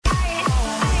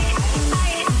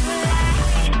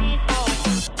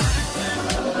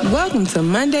Welcome to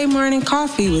Monday Morning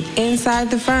Coffee with Inside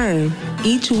the Firm.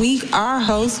 Each week, our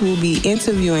hosts will be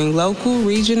interviewing local,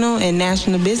 regional, and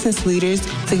national business leaders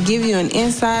to give you an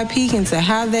inside peek into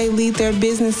how they lead their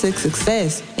business to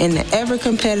success in the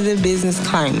ever-competitive business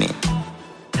climate.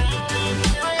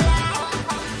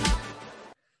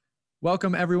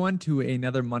 Welcome, everyone, to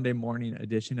another Monday morning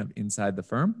edition of Inside the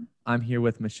Firm. I'm here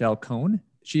with Michelle Cohn.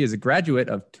 She is a graduate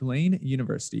of Tulane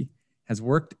University, has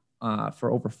worked for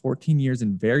over 14 years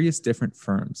in various different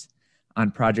firms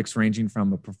on projects ranging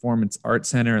from a performance art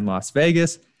center in Las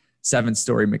Vegas,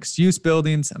 7-story mixed-use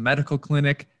buildings, a medical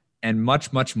clinic, and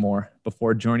much, much more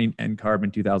before joining NCARB in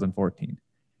 2014.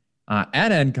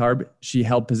 At NCARB, she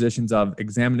held positions of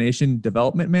Examination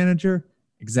Development Manager,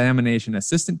 Examination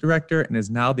Assistant Director, and is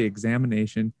now the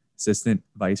Examination Assistant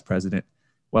Vice President.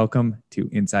 Welcome to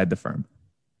Inside the Firm.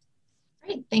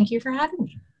 Great. Thank you for having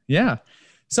me. Yeah.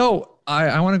 So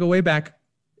I want to go way back.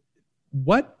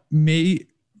 What made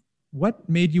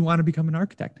you want to become an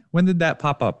architect? When did that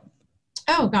pop up?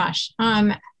 Oh gosh.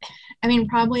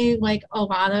 Probably like a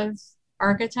lot of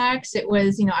architects, it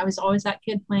was, I was always that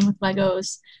kid playing with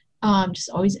Legos, just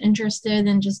always interested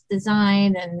in just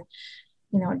design and,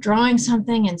 drawing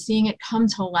something and seeing it come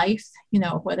to life,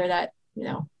 whether that,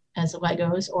 as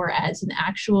Legos or as an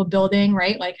actual building,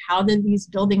 right? Like, how did these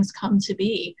buildings come to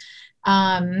be?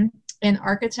 And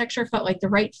architecture felt like the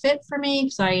right fit for me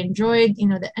because I enjoyed,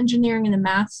 the engineering and the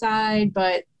math side,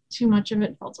 but too much of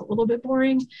it felt a little bit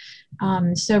boring.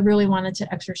 So really wanted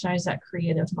to exercise that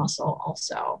creative muscle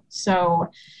also. So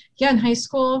yeah, in high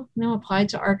school, applied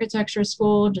to architecture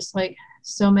school, just like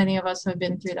so many of us have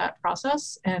been through that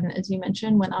process. And as you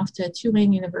mentioned, went off to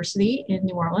Tulane University in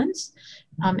New Orleans.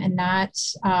 And that,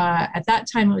 at that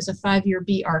time, it was a 5-year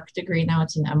B.Arch degree. Now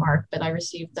it's an M.Arch, but I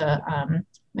received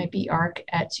my B.Arch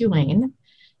at Tulane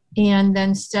and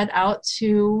then set out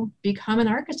to become an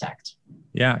architect.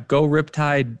 Yeah. Go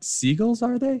Riptide Seagulls,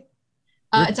 are they?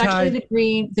 It's actually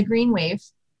the Green Wave.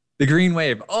 The Green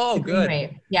Wave. Oh, the good. Green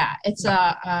Wave. Yeah. It's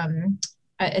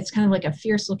it's kind of like a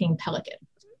fierce looking pelican.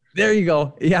 There you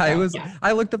go. Yeah, it was. Yeah.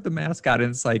 I looked up the mascot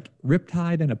and it's like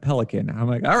Riptide and a pelican. I'm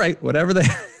like, all right, whatever they.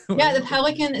 Yeah, the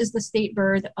pelican is the state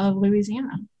bird of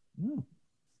Louisiana. Oh.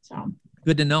 So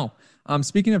good to know.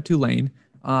 Speaking of Tulane,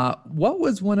 what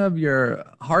was one of your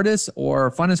hardest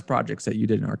or funnest projects that you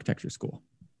did in architecture school?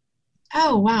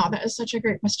 Oh, wow. That is such a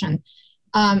great question.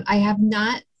 I have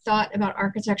not thought about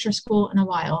architecture school in a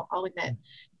while, I'll admit.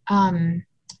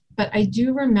 But I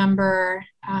do remember,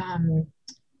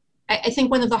 I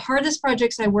think one of the hardest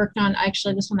projects I worked on,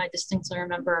 actually this one I distinctly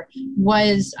remember,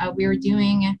 was we were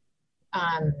doing,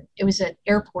 it was an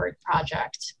airport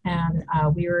project, and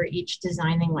we were each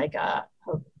designing like a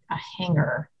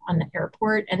hangar on the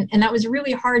airport. And that was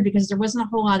really hard because there wasn't a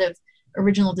whole lot of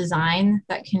original design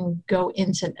that can go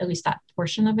into at least that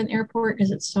portion of an airport,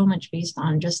 because it's so much based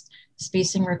on just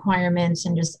spacing requirements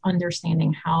and just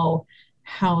understanding how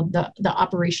the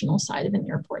operational side of an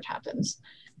airport happens.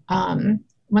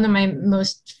 One of my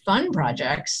most fun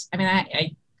projects,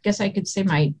 I guess I could say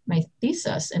my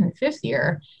thesis in 5th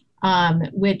year,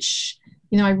 which,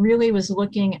 I really was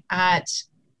looking at,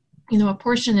 a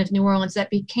portion of New Orleans that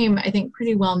became, I think,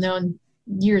 pretty well known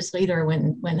years later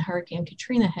when Hurricane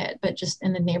Katrina hit, but just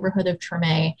in the neighborhood of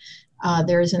Treme,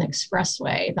 there is an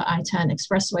expressway, the I-10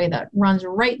 expressway, that runs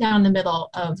right down the middle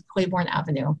of Claiborne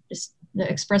Avenue. Just the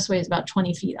expressway is about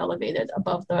 20 feet elevated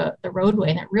above the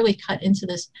roadway, and it really cut into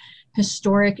this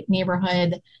historic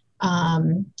neighborhood.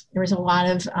 There was a lot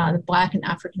of the Black and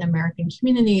African American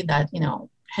community that,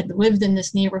 had lived in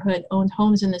this neighborhood, owned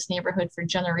homes in this neighborhood for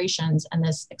generations, and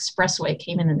this expressway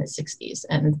came in the 60s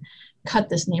and cut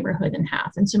this neighborhood in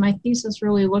half. And so my thesis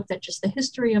really looked at just the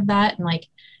history of that and like,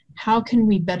 how can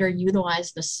we better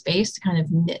utilize the space to kind of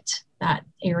knit that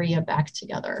area back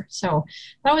together? So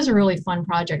that was a really fun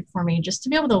project for me, just to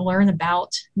be able to learn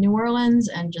about New Orleans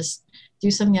and just do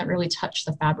something that really touched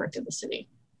the fabric of the city.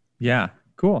 Yeah,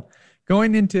 cool.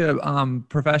 Going into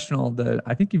professional,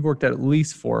 I think you've worked at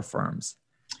least 4 firms.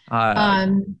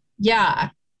 Yeah,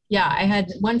 I had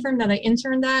one firm that I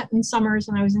interned at in summers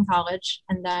when I was in college,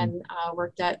 and then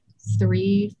worked at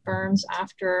 3 firms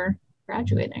after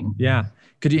graduating. Yeah.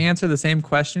 Could you answer the same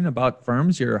question about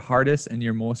firms, your hardest and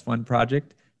your most fun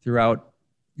project throughout,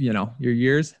 your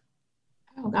years?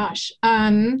 Oh, gosh.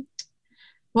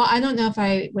 Well, I don't know if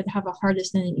I would have a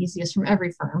hardest and an easiest from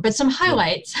every firm, but some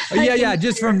highlights. Yeah,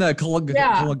 just from the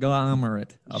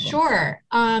conglomerate of them. Sure.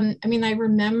 I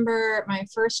remember my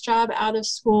first job out of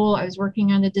school, I was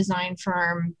working on a design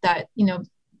firm that,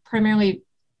 primarily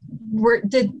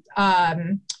did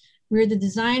we're the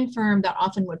design firm that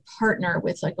often would partner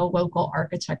with like a local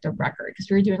architect of record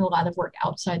because we were doing a lot of work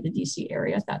outside the DC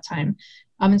area at that time.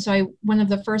 And so one of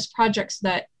the first projects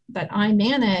that I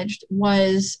managed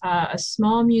was a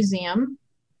small museum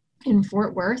in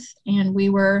Fort Worth, and we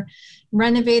were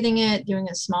renovating it, doing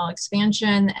a small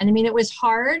expansion. And I mean, it was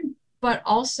hard, but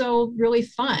also really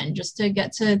fun just to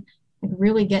get to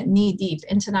really get knee deep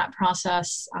into that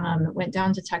process. Went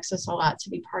down to Texas a lot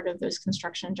to be part of those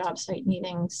construction job site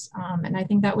meetings. And I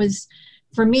think that was,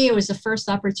 for me, it was the first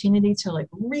opportunity to like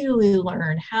really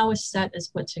learn how a set is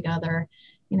put together,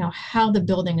 how the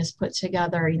building is put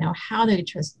together, how to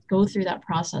just go through that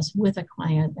process with a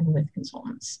client and with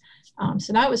consultants.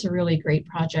 So that was a really great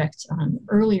project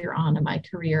earlier on in my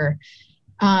career.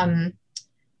 The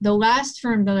last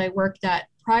firm that I worked at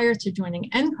prior to joining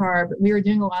NCARB, we were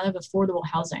doing a lot of affordable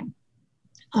housing.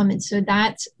 And so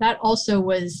that also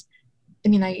was,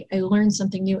 I learned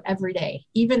something new every day.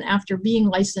 Even after being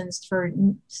licensed for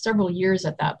several years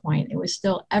at that point, it was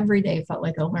still every day felt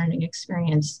like a learning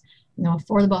experience.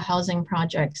 Affordable housing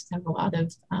projects have a lot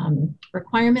of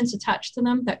requirements attached to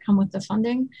them that come with the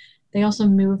funding. They also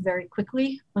move very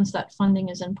quickly once that funding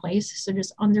is in place. So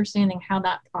just understanding how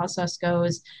that process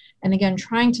goes, and again,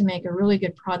 trying to make a really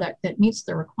good product that meets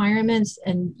the requirements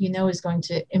and is going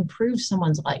to improve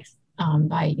someone's life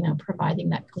by providing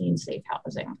that clean, safe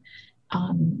housing.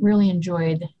 Really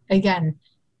enjoyed, again,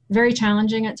 very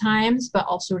challenging at times, but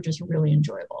also just really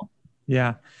enjoyable.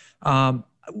 Yeah. How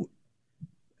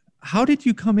did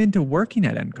you come into working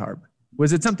at NCARB?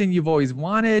 Was it something you've always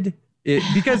wanted?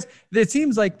 Because it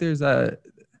seems like there's a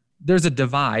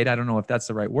divide. I don't know if that's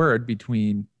the right word,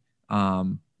 between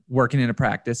working in a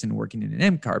practice and working in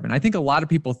an NCARB. And I think a lot of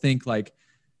people think like,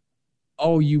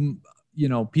 oh,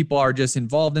 people are just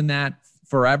involved in that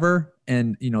forever.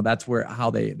 And, that's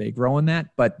how they grow in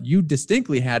that. But you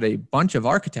distinctly had a bunch of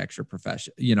architecture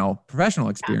professional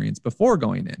experience before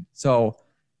going in. So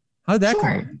how did that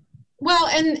come? Well,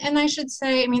 and I should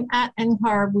say, at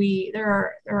NCARB,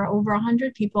 there are over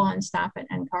 100 people on staff at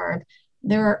NCARB.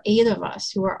 There are 8 of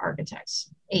us who are architects.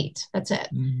 8, that's it.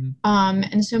 Mm-hmm.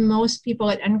 And so most people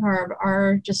at NCARB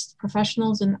are just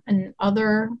professionals in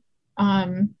other,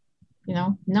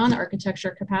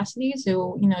 non-architecture capacities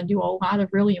who, do a lot of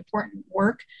really important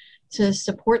work to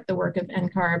support the work of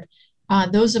NCARB.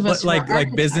 Those of us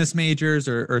like business majors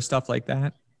or stuff like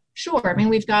that. Sure.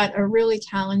 We've got a really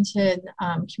talented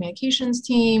communications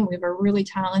team. We have a really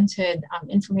talented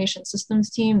information systems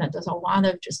team that does a lot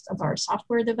of our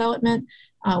software development.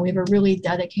 We have a really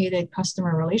dedicated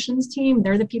customer relations team.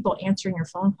 They're the people answering your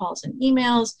phone calls and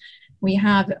emails. We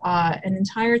have an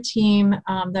entire team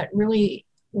that really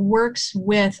works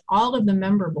with all of the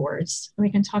member boards.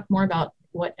 We can talk more about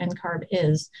what NCARB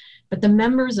is, but the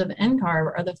members of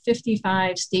NCARB are the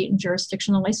 55 state and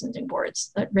jurisdictional licensing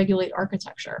boards that regulate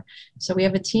architecture. So we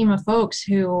have a team of folks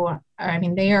who,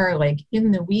 they are like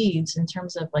in the weeds in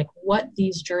terms of like what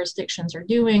these jurisdictions are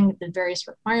doing, the various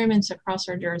requirements across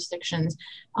our jurisdictions,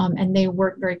 and they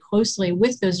work very closely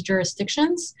with those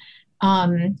jurisdictions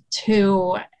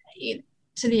to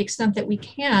the extent that we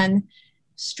can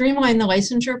streamline the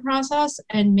licensure process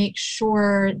and make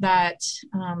sure that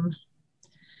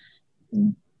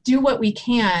do what we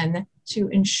can to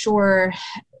ensure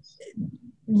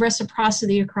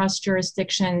reciprocity across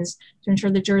jurisdictions, to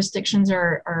ensure the jurisdictions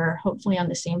are hopefully on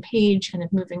the same page, kind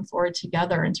of moving forward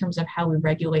together in terms of how we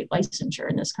regulate licensure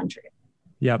in this country.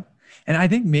 Yep. And I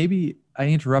think maybe I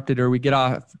interrupted or we get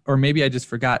off, or maybe I just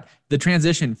forgot the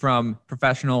transition from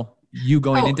professional, you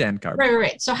going into NCARB.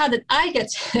 Right. So how did I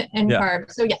get to NCARB? Yeah.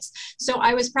 So yes. So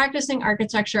I was practicing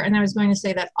architecture, and I was going to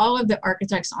say that all of the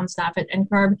architects on staff at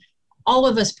NCARB, all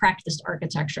of us practiced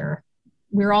architecture.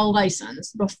 We're all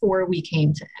licensed before we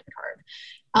came to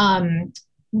NCARB.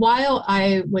 While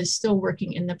I was still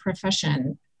working in the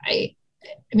profession,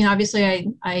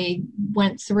 obviously I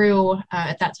went through,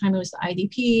 at that time it was the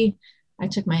IDP. I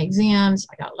took my exams,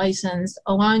 I got licensed.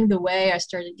 Along the way, I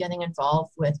started getting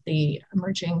involved with the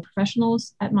emerging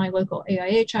professionals at my local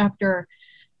AIA chapter.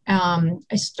 I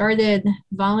started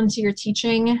volunteer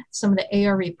teaching some of the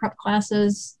ARE prep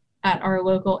classes at our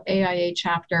local AIA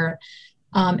chapter.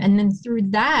 And then through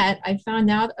that, I found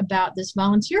out about this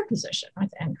volunteer position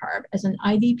with NCARB as an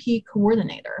IDP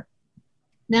coordinator.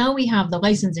 Now we have the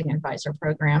licensing advisor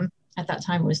program. At that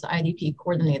time, it was the IDP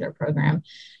coordinator program.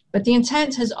 But the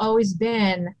intent has always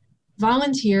been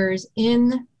volunteers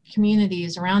in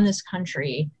communities around this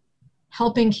country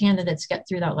helping candidates get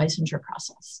through that licensure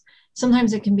process.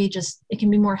 Sometimes it can be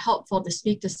more helpful to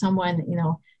speak to someone,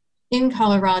 in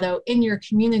Colorado, in your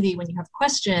community when you have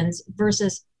questions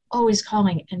versus always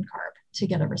calling NCARB to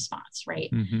get a response, right?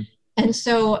 Mm-hmm. And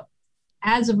so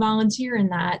as a volunteer in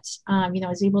that, I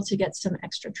was able to get some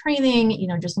extra training,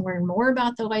 just learn more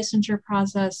about the licensure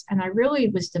process. And I really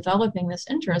was developing this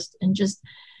interest in just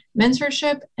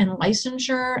mentorship and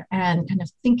licensure and kind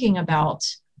of thinking about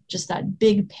just that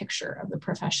big picture of the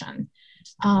profession.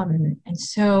 And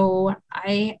so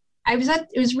it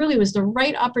was the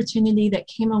right opportunity that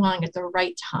came along at the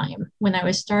right time when I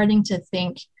was starting to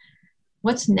think,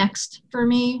 what's next for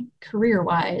me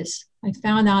career-wise? I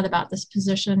found out about this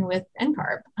position with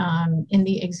NCARB in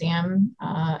the exam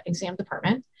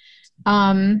department.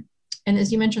 And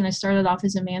as you mentioned, I started off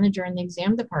as a manager in the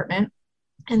exam department,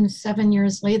 and 7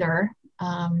 years later,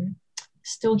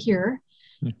 still here.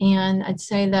 And I'd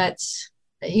say that,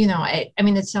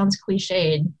 it sounds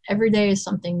cliched. Every day is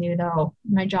something new, though.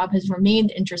 My job has remained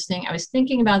interesting. I was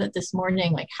thinking about it this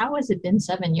morning, like, how has it been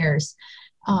 7 years?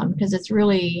 Because it's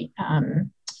really,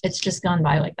 it's just gone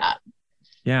by like that.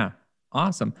 Yeah.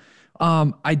 Awesome.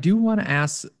 I do want to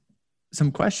ask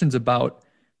some questions about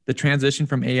the transition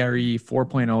from ARE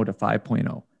 4.0 to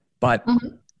 5.0, but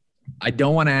I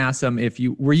don't want to ask them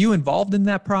were you involved in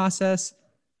that process?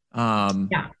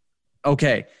 Yeah.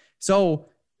 Okay. So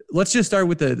let's just start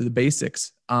with the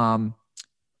basics. What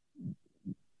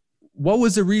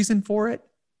was the reason for it?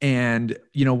 And,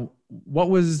 what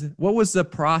was the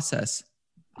process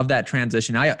of that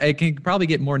transition? I can probably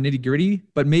get more nitty gritty,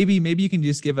 but maybe you can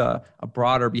just give a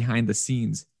broader behind the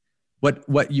scenes,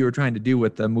 what you were trying to do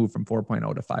with the move from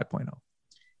 4.0 to 5.0.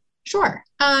 Sure.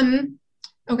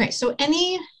 Okay. So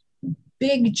any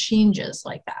big changes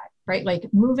like that, right? Like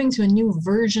moving to a new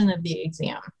version of the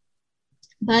exam,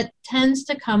 that tends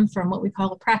to come from what we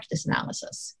call a practice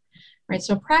analysis, right?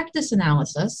 So practice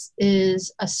analysis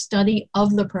is a study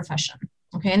of the profession.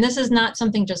 Okay. And this is not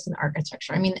something just in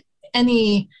architecture.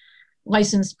 Any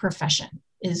licensed profession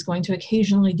is going to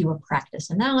occasionally do a practice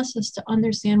analysis to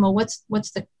understand, well,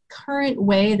 what's the current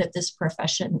way that this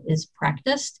profession is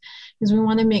practiced? Because we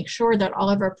want to make sure that all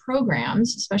of our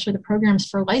programs, especially the programs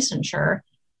for licensure,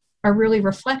 are really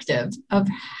reflective of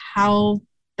how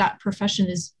that profession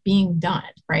is being done,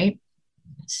 right?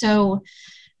 So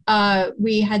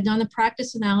we had done a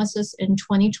practice analysis in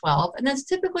 2012, and that's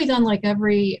typically done like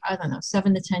every,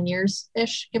 7 to 10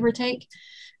 years-ish, give or take.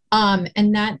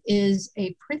 And that is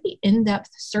a pretty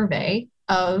in-depth survey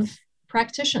of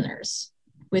practitioners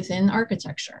within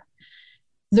architecture.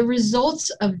 The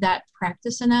results of that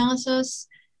practice analysis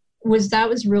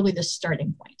was really the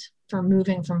starting point for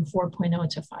moving from 4.0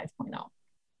 to 5.0.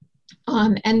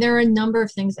 And there are a number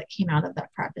of things that came out of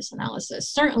that practice analysis.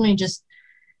 Certainly just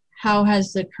how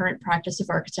has the current practice of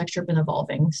architecture been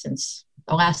evolving since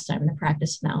the last time the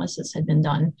practice analysis had been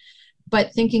done.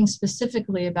 But thinking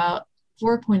specifically about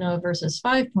 4.0 versus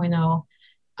 5.0,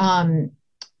 I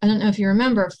don't know if you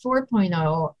remember,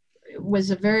 4.0 was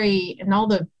and all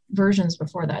the versions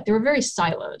before that, they were very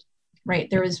siloed, right?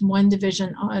 There was one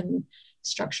division on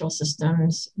structural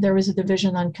systems. There was a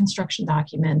division on construction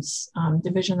documents,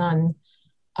 division on,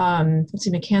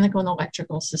 mechanical and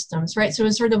electrical systems, right? So it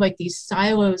was sort of like these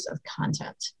silos of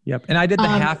content. Yep. And I did the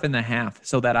half and the half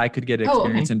so that I could get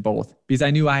experience in both, because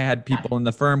I knew I had people in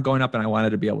the firm going up and I wanted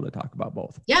to be able to talk about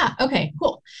both. Yeah. Okay,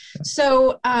 cool. Yeah.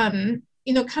 So,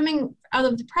 coming out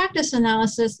of the practice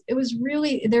analysis,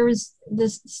 there was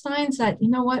this signs that,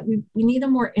 we need a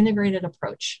more integrated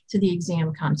approach to the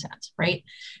exam content, right?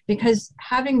 Because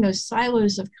having those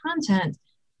silos of content,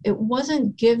 it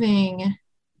wasn't giving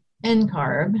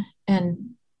NCARB,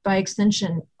 and by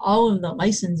extension, all of the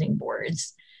licensing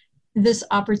boards, this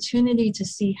opportunity to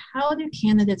see how do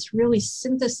candidates really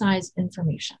synthesize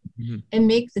information and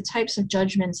make the types of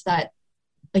judgments that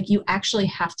you actually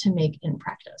have to make in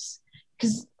practice.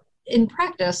 Because in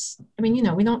practice,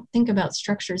 we don't think about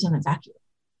structures in a vacuum,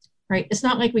 right? It's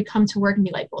not like we come to work and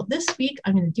be like, well, this week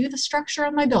I'm going to do the structure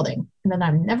on my building, and then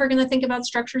I'm never going to think about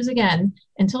structures again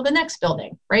until the next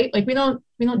building, right? We don't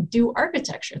do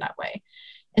architecture that way.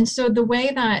 And so the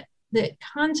way that the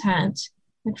content,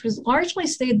 which was largely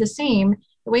stayed the same,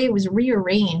 the way it was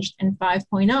rearranged in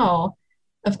 5.0,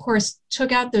 of course,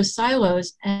 took out those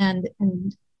silos and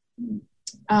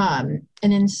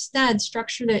instead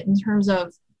structured it in terms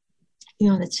of,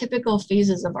 the typical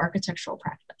phases of architectural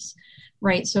practice,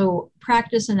 right? So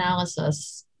practice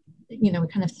analysis, we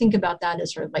kind of think about that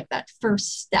as sort of like that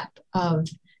first step of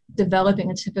developing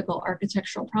a typical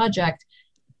architectural project.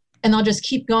 And I'll just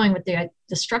keep going with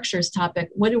the structures topic.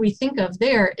 What do we think of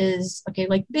there is, okay,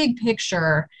 like big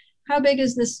picture, how big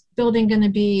is this building going to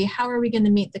be? How are we going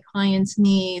to meet the client's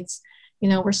needs?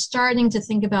 We're starting to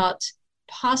think about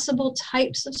possible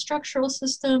types of structural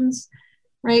systems.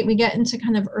 right? We get into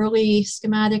kind of early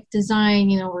schematic design,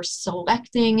 we're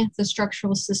selecting the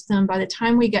structural system. By the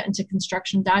time we get into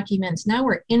construction documents, now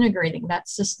we're integrating that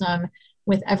system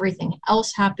with everything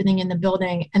else happening in the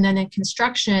building. And then in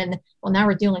construction, well, now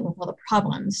we're dealing with all the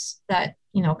problems that,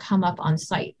 come up on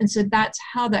site. And so that's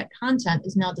how that content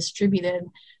is now distributed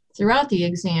throughout the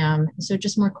exam. So it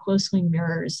just more closely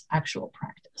mirrors actual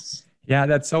practice. Yeah,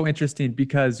 that's so interesting,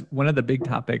 because one of the big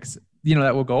topics,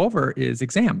 that we'll go over is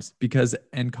exams, because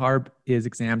NCARB is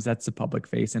exams. That's the public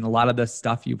face. And a lot of the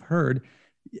stuff you've heard,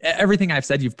 everything I've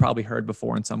said, you've probably heard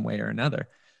before in some way or another.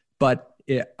 But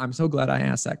I'm so glad I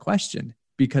asked that question,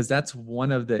 because that's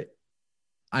one of the,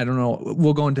 I don't know,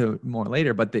 we'll go into more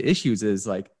later, but the issues is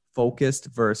like focused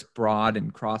versus broad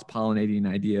and cross-pollinating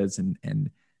ideas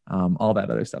and all that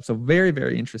other stuff. So very,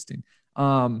 very interesting.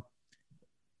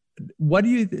 What do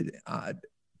you,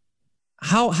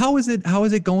 how is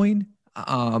it going?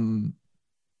 The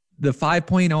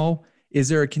 5.0, is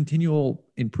there a continual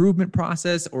improvement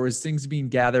process, or is things being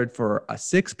gathered for a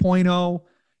 6.0?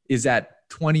 Is that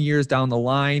 20 years down the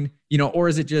line, or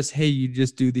is it just, hey, you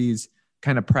just do these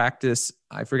kind of practice,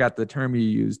 I forgot the term you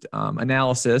used,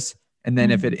 analysis. And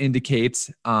then if it indicates,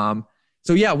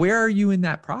 so yeah, where are you in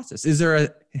that process? Is there a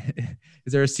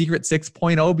secret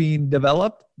 6.0 being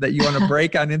developed that you want to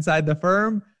break on Inside the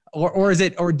Firm? Or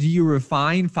do you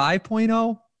refine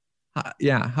 5.0?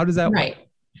 Yeah. How does that work? Right.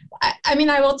 I mean,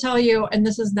 I will tell you, and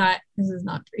this is not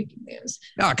breaking news.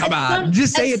 Oh, come on.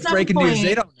 Just say it's breaking news.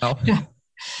 They don't know. Yeah.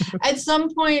 At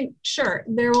some point, sure,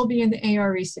 there will be an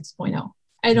ARE 6.0.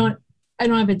 I don't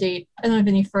have a date. I don't have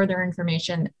any further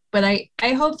information, but I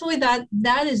hopefully that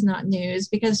is not news,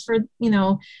 because for,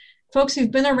 folks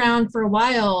who've been around for a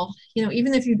while,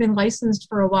 even if you've been licensed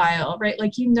for a while, right?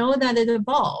 Like, that it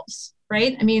evolves,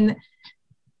 right? I mean,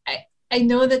 I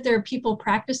know that there are people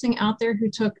practicing out there who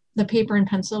took the paper and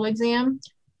pencil exam.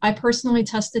 I personally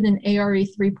tested in ARE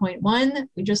 3.1.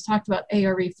 We just talked about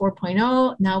ARE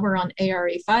 4.0. Now we're on ARE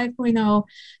 5.0.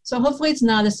 So hopefully it's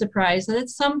not a surprise that at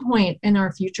some point in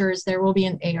our futures, there will be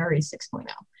an ARE 6.0.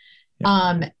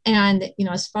 Yeah. And,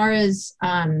 as far as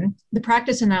the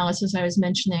practice analysis I was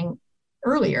mentioning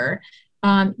earlier,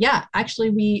 actually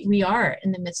we are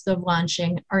in the midst of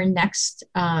launching our next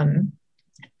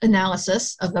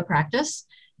analysis of the practice.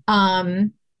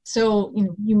 So,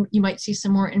 you might see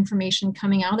some more information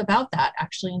coming out about that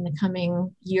actually in the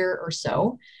coming year or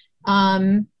so.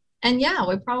 And yeah,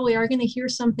 we probably are going to hear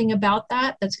something about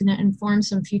that that's going to inform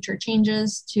some future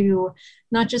changes to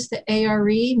not just the ARE,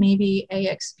 maybe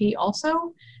AXP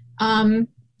also. And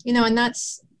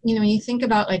that's, when you think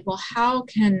about like, well, how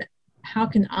can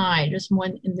I, just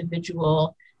one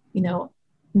individual,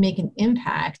 make an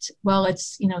impact? Well,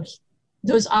 it's,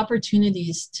 those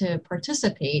opportunities to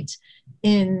participate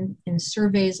in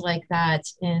surveys like that,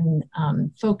 in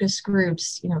focus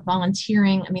groups,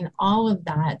 volunteering. I mean, all of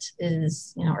that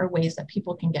is, are ways that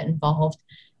people can get involved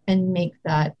and make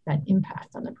that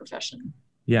impact on the profession.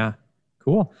 Yeah,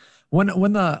 cool. One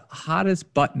of the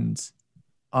hottest buttons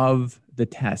of the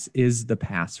test is the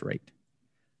pass rate.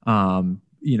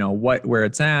 Where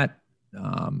it's at.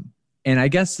 And I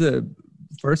guess the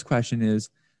first question is,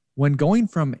 when going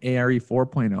from ARE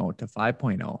 4.0 to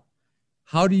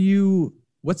 5.0,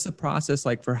 what's the process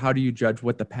like for how do you judge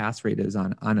what the pass rate is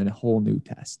on a whole new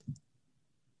test?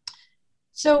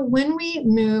 So when we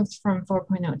moved from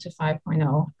 4.0 to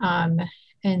 5.0,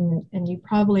 and you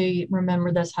probably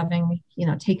remember this having,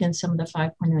 taken some of the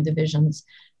 5.0 divisions,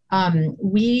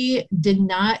 we did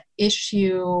not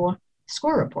issue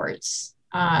score reports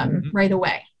right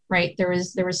away, right? There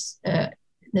was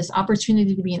this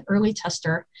opportunity to be an early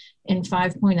tester in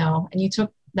 5.0, and you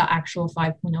took the actual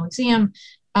 5.0 exam,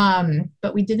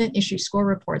 but we didn't issue score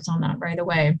reports on that right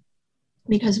away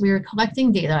because we were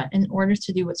collecting data in order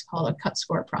to do what's called a cut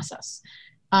score process.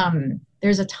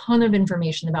 There's a ton of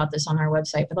information about this on our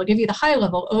website, but I'll give you the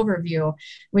high-level overview,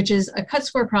 which is a cut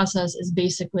score process is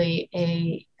basically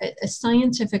a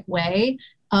scientific way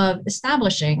of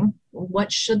establishing what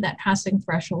should that passing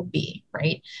threshold be,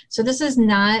 right? So this is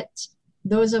not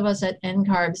those of us at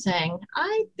NCARB saying,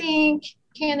 I think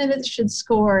candidates should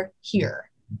score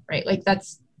here, right? Like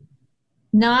that's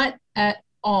not at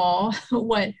all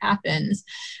what happens.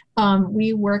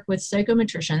 We work with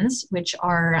psychometricians, which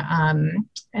are, I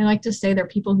like to say they're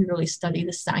people who really study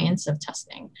the science of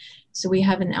testing. So we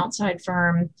have an outside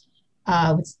firm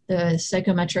with the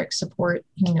psychometric support,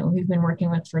 we've been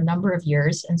working with for a number of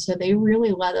years. And so they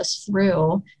really led us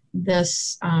through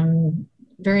this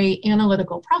very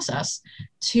analytical process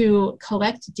to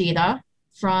collect data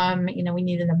from, we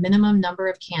needed a minimum number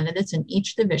of candidates in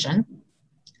each division.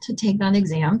 to take that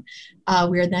exam.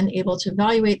 We are then able to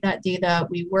evaluate that data.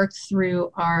 We work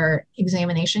through our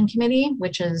examination committee,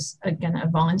 which is, again, a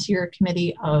volunteer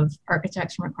committee of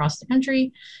architects from across the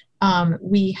country.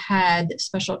 We had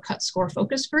special cut score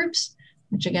focus groups,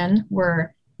 which again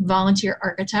were volunteer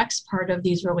architects, part of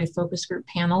these really focus group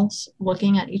panels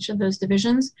looking at each of those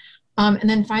divisions. And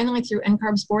then finally through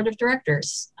NCARB's board of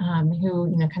directors,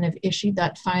 who kind of issued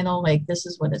that final, like, this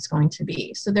is what it's going to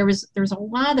be. So there's a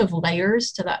lot of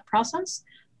layers to that process,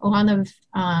 a lot of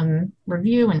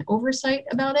review and oversight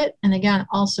about it. And again,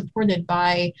 all supported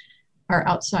by our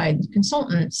outside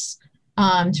consultants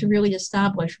to really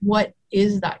establish what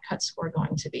is that cut score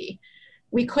going to be.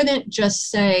 We couldn't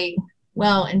just say,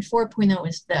 well, in 4.0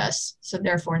 is this, so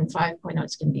therefore in 5.0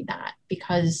 it's going to be that,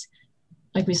 because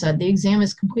like we said, the exam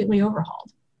is completely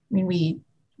overhauled. I mean,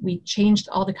 we changed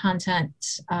all the content,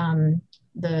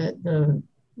 the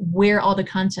where all the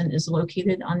content is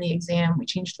located on the exam. We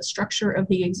changed the structure of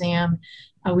the exam.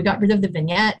 We got rid of the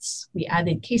vignettes. We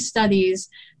added case studies.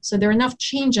 So there are enough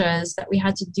changes that we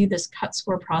had to do this cut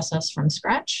score process from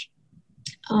scratch.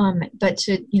 But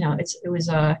to, it was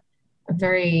a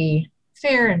very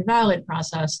fair and valid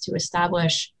process to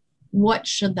establish what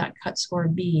should that cut score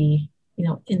be,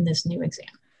 in this new exam.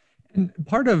 And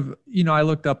part of, I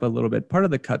looked up a little bit, part of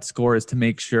the cut score is to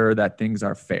make sure that things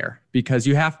are fair, because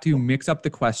you have to mix up the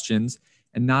questions,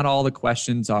 and not all the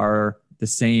questions are the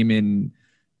same in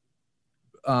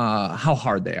how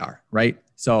hard they are, right?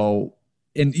 So,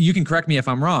 and you can correct me if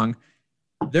I'm wrong,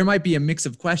 there might be a mix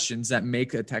of questions that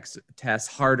make a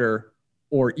test harder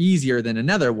or easier than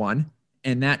another one,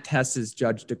 and that test is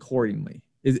judged accordingly.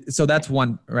 So that's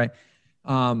one, right?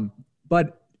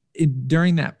 But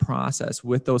during that process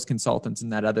with those consultants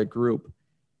and that other group,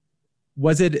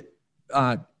 was it,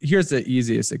 here's the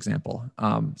easiest example.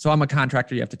 So I'm a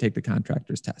contractor, you have to take the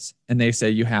contractor's test, and they say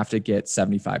you have to get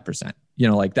 75%,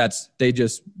 they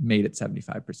just made it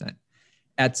 75%.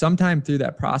 At some time through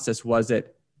that process, was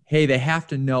it, hey, they have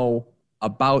to know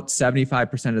about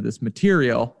 75% of this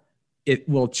material, it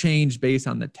will change based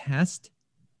on the test,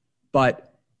 but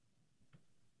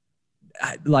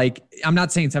I'm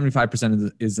not saying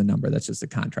 75% is the number. That's just the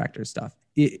contractor stuff.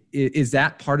 Is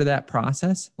that part of that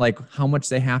process? Like how much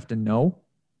they have to know?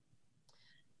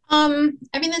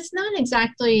 It's not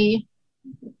exactly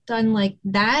done like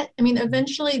that.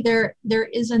 Eventually there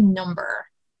is a number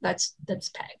that's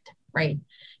pegged, right?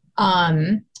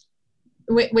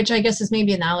 Which I guess is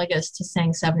maybe analogous to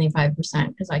saying 75%,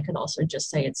 because I could also just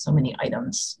say it's so many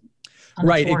items.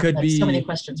 Right. It could be so many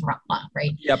questions, right?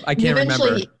 Yep. I can't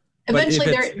remember.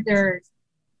 Eventually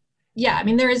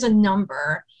there is a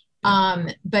number.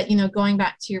 But, going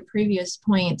back to your previous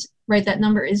point, right, that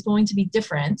number is going to be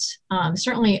different,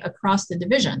 certainly across the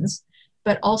divisions,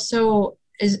 but also,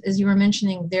 as you were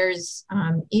mentioning, there's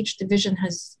each division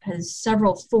has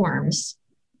several forms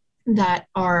that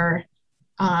are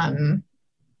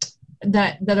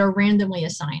that are randomly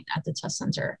assigned at the test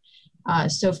center.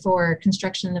 So for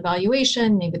construction and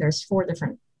evaluation, maybe there's 4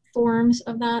 different forms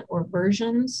of that or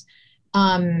versions.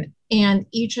 And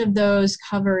each of those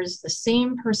covers the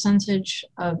same percentage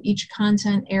of each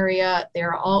content area.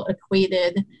 They're all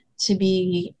equated to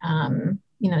be,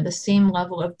 the same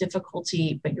level of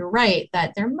difficulty, but you're right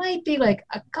that there might be like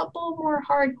a couple more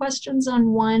hard questions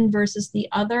on one versus the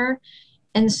other.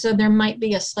 And so there might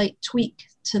be a slight tweak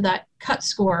to that cut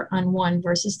score on one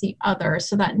versus the other,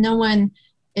 so that no one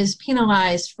is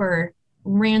penalized for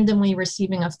randomly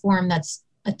receiving a form that's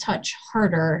a touch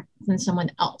harder than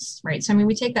someone else, right? So,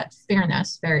 we take that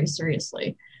fairness very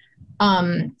seriously.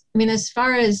 As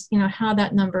far as, how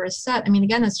that number is set,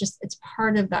 again, it's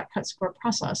part of that cut score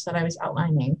process that I was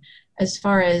outlining, as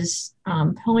far as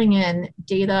pulling in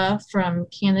data from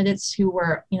candidates who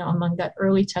were, among that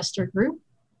early tester group,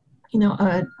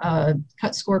 a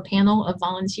cut score panel of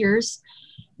volunteers,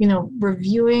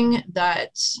 reviewing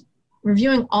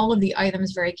all of the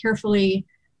items very carefully,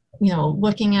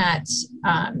 looking at,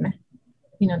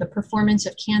 the performance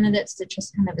of candidates to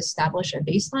just kind of establish a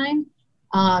baseline.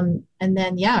 And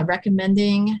then,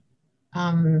 recommending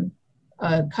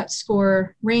a cut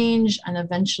score range. And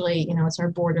eventually, it's our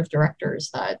board of directors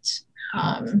that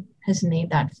has made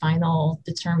that final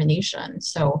determination.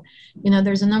 So,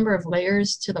 there's a number of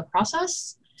layers to the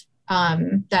process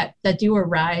that do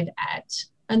arrive at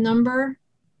a number.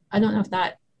 I don't know if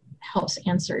that helps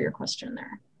answer your question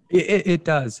there. It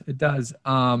does. It does.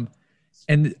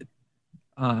 And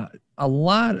a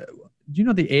lot, do you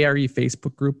know the ARE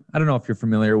Facebook group? I don't know if you're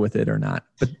familiar with it or not,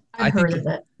 but I've heard of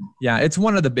it. Yeah, it's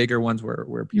one of the bigger ones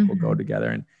where people go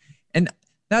together. And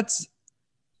that's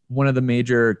one of the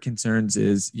major concerns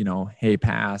is, hey,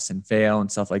 pass and fail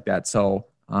and stuff like that. So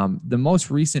The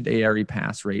most recent ARE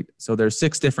pass rate, so there's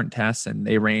 6 different tests and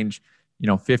they range,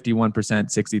 51%,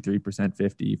 63%,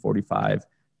 50, 45,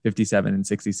 57, and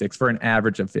 66 for an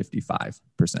average of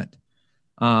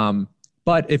 55%.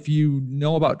 But if you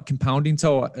know about compounding,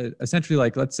 so essentially,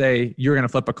 like, let's say you're going to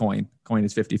flip a coin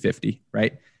is 50-50,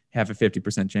 right? Have a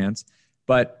 50% chance.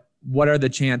 But what are the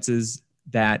chances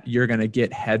that you're going to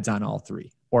get heads on all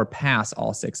 3 or pass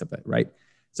all 6 of it, right?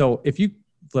 So if you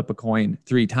flip a coin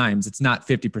 3 times, it's not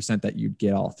 50% that you'd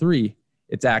get all 3.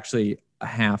 It's actually a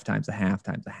half times a half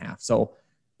times a half. So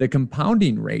the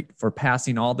compounding rate for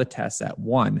passing all the tests at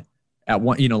one,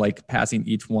 like passing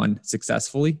each one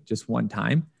successfully just one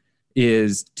time,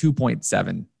 is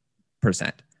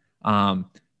 2.7%.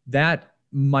 That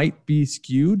might be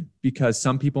skewed because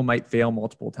some people might fail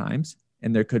multiple times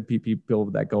and there could be people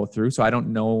that go through. So I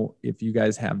don't know if you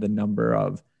guys have the number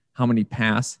of how many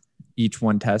pass each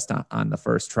one test on the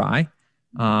first try.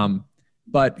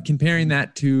 But comparing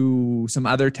that to some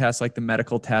other tests, like the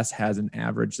medical test has an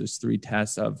average, there's 3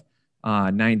 tests of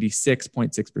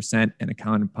 96.6% and a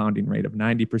compounding rate of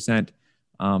 90%.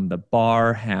 The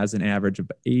bar has an average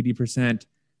of 80%.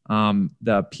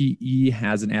 The PE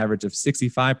has an average of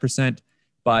 65%.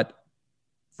 But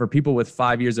for people with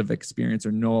 5 years of experience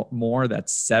or no more,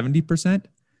 that's 70%.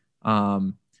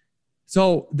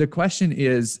 So the question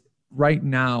is, right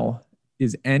now,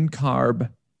 is NCARB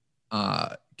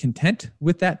content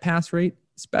with that pass rate,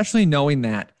 especially knowing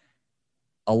that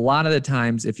a lot of the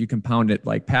times if you compound it,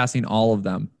 like passing all of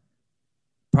them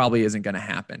probably isn't going to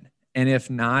happen. And if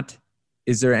not,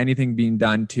 is there anything being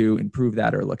done to improve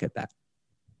that or look at that?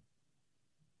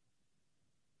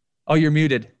 Oh, you're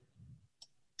muted.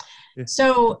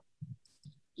 So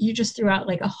you just threw out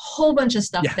like a whole bunch of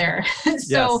stuff there. So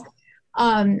yes.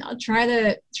 I'll try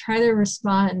to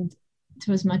respond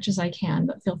to as much as I can,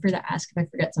 but feel free to ask if I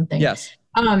forget something. Yes.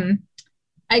 I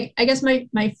guess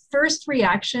my first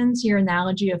reaction to your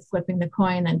analogy of flipping the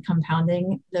coin and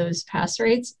compounding those pass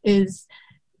rates is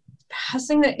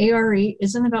passing the ARE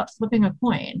isn't about flipping a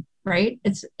coin, right?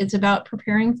 It's about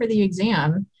preparing for the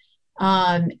exam.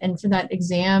 And for that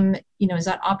exam, is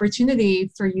that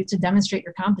opportunity for you to demonstrate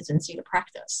your competency to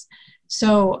practice.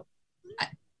 So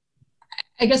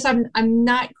I guess I'm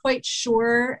not quite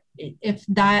sure if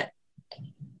that,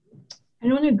 I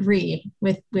don't agree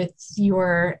with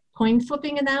your coin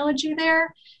flipping analogy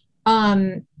there.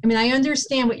 I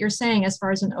understand what you're saying as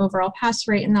far as an overall pass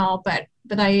rate and all, but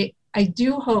I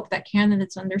do hope that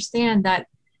candidates understand that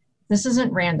this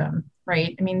isn't random,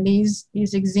 right? These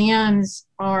exams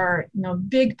are,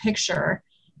 big picture.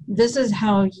 This is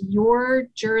how your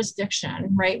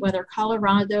jurisdiction, right, whether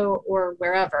Colorado or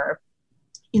wherever,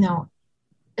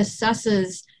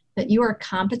 assesses that you are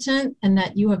competent and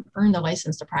that you have earned a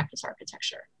license to practice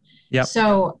architecture. Yep.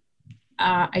 So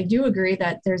I do agree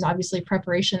that there's obviously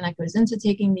preparation that goes into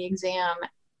taking the exam.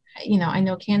 I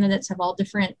know candidates have all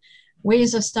different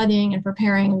ways of studying and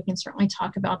preparing. We can certainly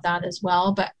talk about that as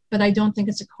well, but I don't think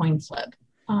it's a coin flip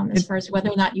as far as whether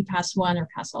or not you pass one or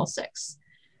pass all 6.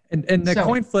 And the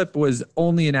coin flip was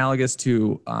only analogous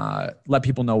to let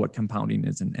people know what compounding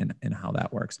is and how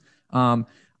that works.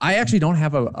 I actually don't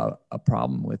have a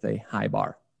problem with a high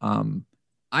bar.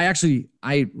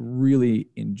 I really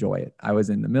enjoy it. I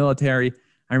was in the military.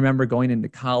 I remember going into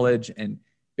college and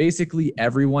basically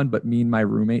everyone but me and my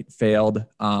roommate failed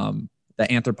the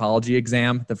anthropology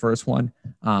exam, the first one.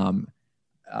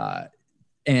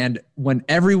 And when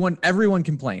everyone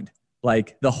complained,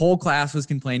 like the whole class was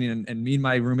complaining and me and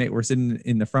my roommate were sitting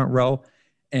in the front row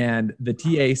and the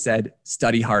TA said,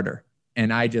 study harder.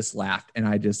 And I just laughed and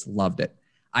I just loved it.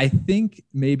 I think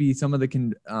maybe some of the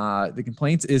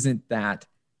complaints isn't that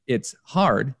it's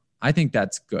hard. I think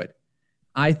that's good.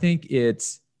 I think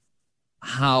it's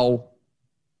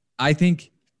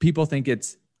people think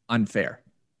it's unfair.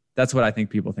 That's what I think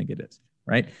people think it is,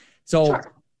 right? So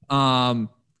sure.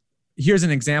 Here's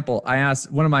an example. I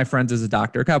asked one of my friends is a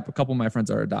doctor. A couple of my friends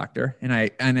are a doctor. And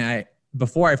I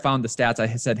before I found the stats, I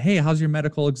said, hey, how's your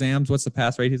medical exams? What's the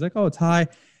pass rate? He's like, oh, it's high.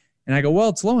 And I go, well,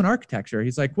 it's low in architecture.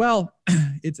 He's like, well,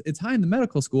 it's high in the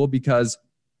medical school because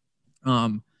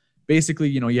basically,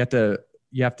 you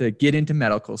have to get into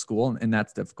medical school and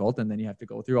that's difficult. And then you have to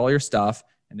go through all your stuff.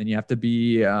 And then you have to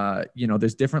be,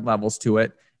 there's different levels to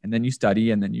it. And then you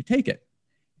study and then you take it.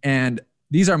 And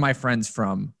these are my friends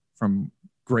from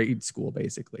grade school,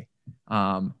 basically.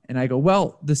 And I go,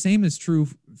 well, the same is true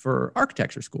for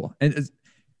architecture school. And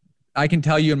I can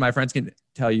tell you, and my friends can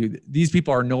tell you, these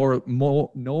people are no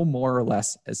more or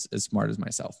less as smart as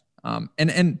myself.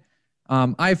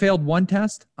 I failed one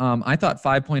test. I thought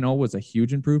 5.0 was a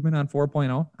huge improvement on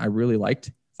 4.0. I really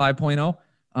liked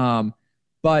 5.0.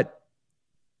 But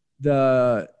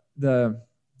the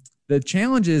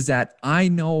challenge is that I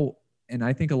know, and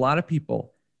I think a lot of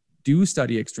people do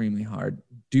study extremely hard,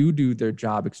 do their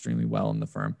job extremely well in the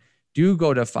firm, do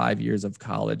go to 5 years of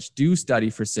college, do study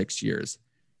for 6 years.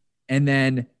 And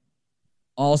then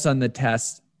all of a sudden the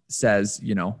test says,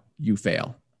 you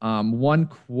fail. One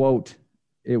quote,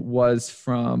 it was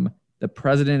from the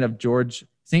president of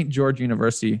St. George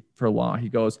University for Law. He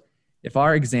goes, if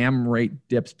our exam rate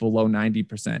dips below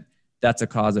 90%, that's a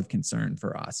cause of concern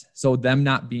for us. So them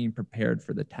not being prepared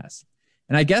for the test.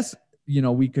 And I guess,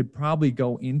 we could probably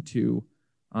go into,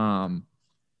 why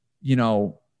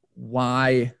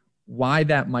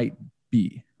that might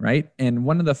be, right? And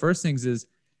one of the first things is,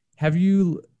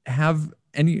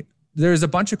 there's a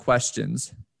bunch of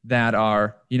questions that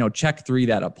are, check 3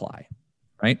 that apply,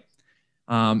 right?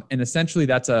 And essentially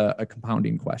that's a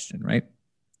compounding question, right?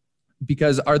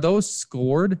 Because are those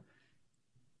scored,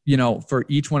 for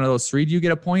each one of those 3, do you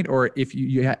get a point? Or if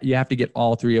you have to get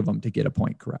all 3 of them to get a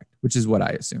point correct, which is what I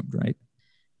assumed, right?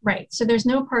 Right. So there's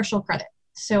no partial credit.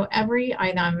 So every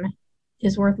item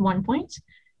is worth 1 point.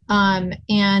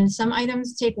 And some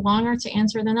items take longer to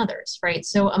answer than others, right?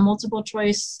 So a multiple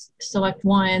choice, select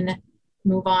 1,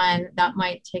 move on, that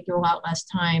might take you a lot less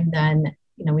time than,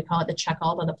 we call it the check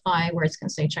all that apply, where it's going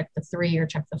to say check the 3 or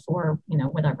check the 4,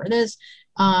 whatever it is,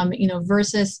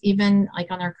 versus even like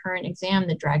on our current exam,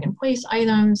 the drag and place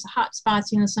items, hot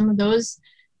spots, some of those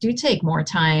do take more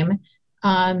time.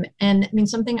 And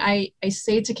something I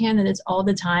say to candidates all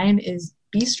the time is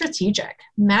be strategic,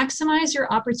 maximize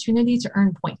your opportunity to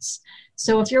earn points.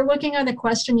 So if you're looking at a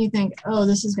question, you think, oh,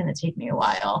 this is going to take me a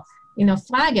while,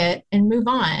 flag it and move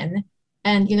on.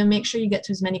 And, make sure you get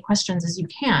to as many questions as you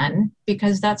can,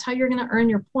 because that's how you're going to earn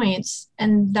your points.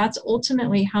 And that's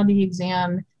ultimately how the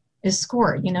exam is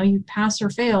scored. You pass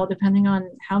or fail depending on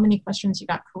how many questions you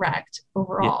got correct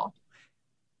overall.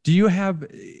 Yeah.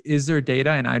 Is there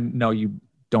data, and I know you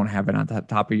don't have it on the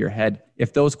top of your head,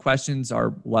 if those questions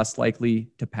are less likely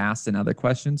to pass than other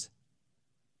questions?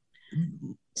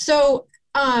 So,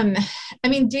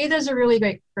 data is a really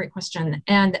great question.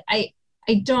 And I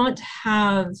don't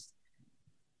have,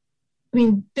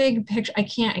 big picture, I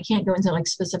can't go into like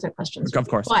specific questions. Of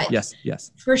course. But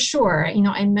yes. For sure.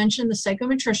 I mentioned the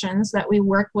psychometricians that we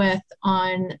work with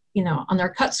on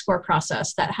their cut score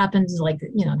process that happens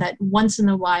that once in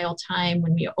a while time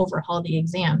when we overhaul the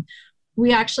exam.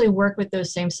 We actually work with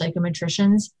those same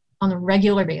psychometricians on a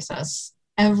regular basis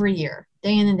every year,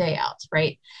 day in and day out,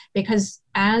 right? Because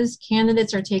as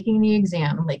candidates are taking the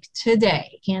exam, like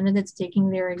today, candidates taking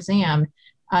their exam,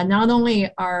 not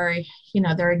only are,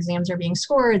 their exams are being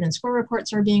scored and score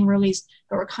reports are being released,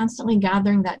 but we're constantly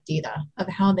gathering that data of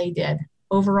how they did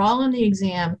overall in the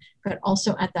exam, but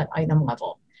also at that item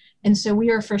level. And so we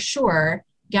are for sure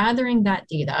gathering that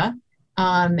data.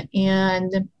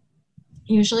 And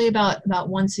usually about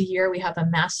once a year, we have a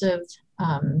massive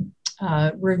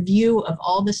review of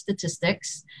all the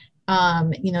statistics,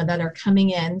 that are coming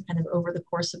in kind of over the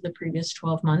course of the previous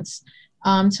 12 months.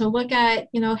 To look at,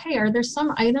 hey, are there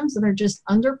some items that are just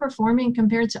underperforming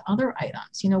compared to other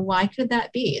items? Why could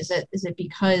that be? Is it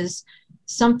because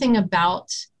something about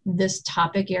this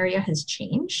topic area has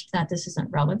changed, that this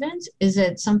isn't relevant? Is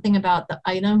it something about the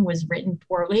item was written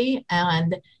poorly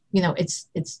and,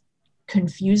 it's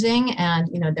confusing and,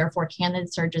 therefore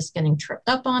candidates are just getting tripped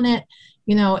up on it?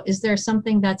 Is there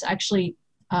something that's actually,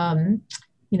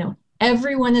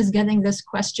 everyone is getting this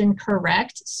question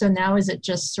correct. So now is it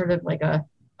just sort of like a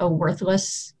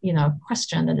worthless,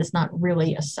 question that is not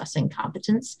really assessing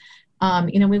competence?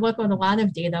 We look at a lot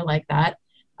of data like that,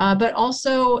 but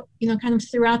also, kind of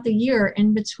throughout the year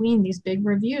in between these big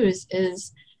reviews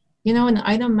is, an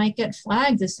item might get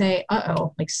flagged to say,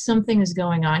 like something is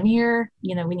going on here.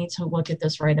 We need to look at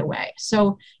this right away.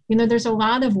 So, there's a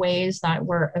lot of ways that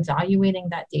we're evaluating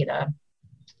that data,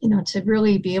 to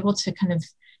really be able to kind of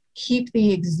keep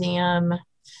the exam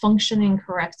functioning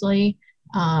correctly,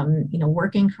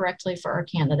 working correctly for our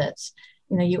candidates.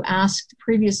 You asked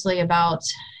previously about,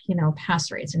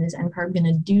 pass rates, and is NCARB going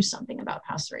to do something about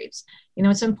pass rates?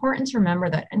 It's important to remember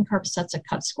that NCARB sets a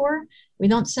cut score. We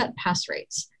don't set pass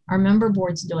rates. Our member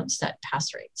boards don't set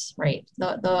pass rates, right?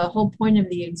 The whole point of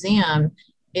the exam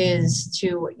is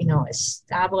to,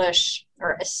 establish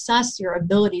or assess your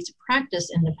ability to practice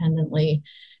independently.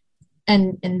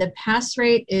 And the pass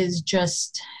rate is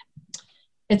just,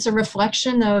 it's a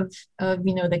reflection of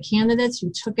the candidates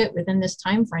who took it within this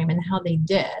time frame and how they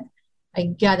did. I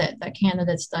get it that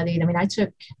candidates studied. I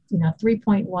took,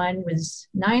 3.1 was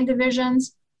 9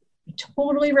 divisions. I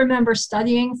totally remember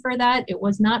studying for that. It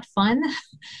was not fun.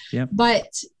 Yep. But,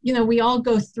 we all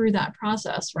go through that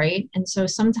process, right? And so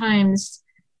sometimes,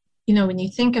 when you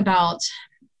think about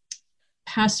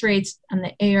pass rates on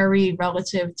the ARE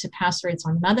relative to pass rates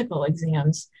on medical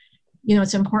exams,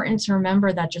 it's important to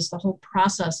remember that just the whole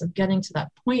process of getting to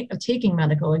that point of taking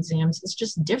medical exams is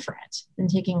just different than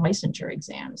taking licensure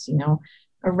exams.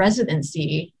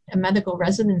 A medical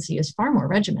residency is far more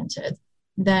regimented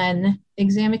than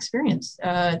exam experience,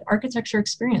 architecture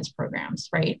experience programs,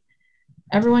 right?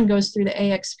 Everyone goes through the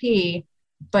AXP,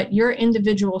 but your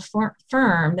individual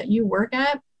firm that you work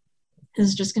at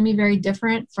is just going to be very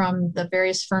different from the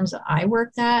various firms that I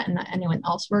worked at and that anyone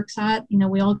else works at.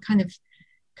 We all kind of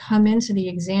come into the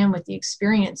exam with the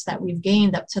experience that we've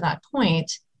gained up to that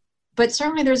point. But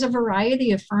certainly there's a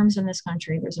variety of firms in this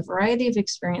country. There's a variety of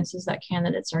experiences that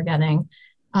candidates are getting.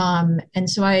 And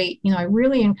so I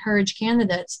really encourage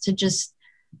candidates to just,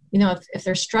 if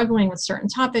they're struggling with certain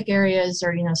topic areas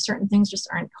or, certain things just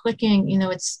aren't clicking,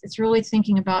 it's really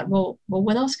thinking about, well,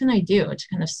 what else can I do to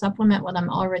kind of supplement what I'm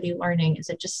already learning? Is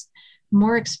it just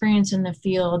more experience in the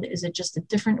field? Is it just a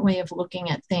different way of looking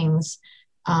at things?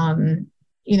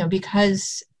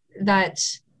 Because that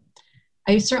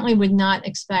I certainly would not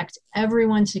expect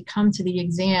everyone to come to the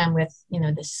exam with,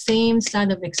 the same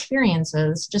set of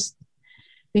experiences, just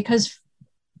because,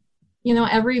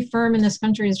 every firm in this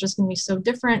country is just going to be so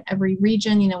different. Every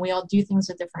region, we all do things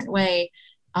a different way.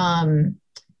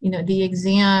 The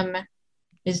exam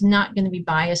is not going to be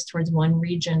biased towards one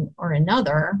region or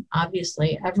another.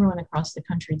 Obviously, everyone across the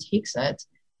country takes it.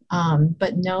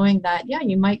 But knowing that,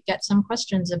 you might get some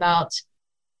questions about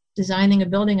designing a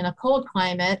building in a cold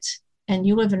climate and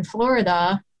you live in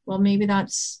Florida, well, maybe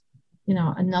that's,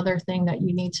 another thing that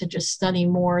you need to just study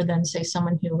more than, say,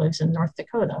 someone who lives in North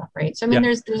Dakota, right? So,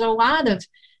 there's a lot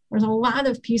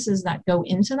of pieces that go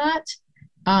into that.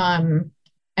 And,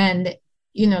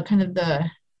 kind of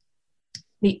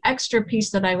the extra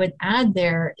piece that I would add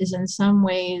there is in some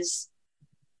ways,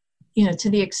 to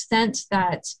the extent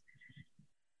that,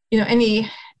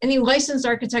 any licensed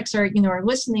architects are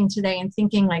listening today and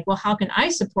thinking like, well, how can I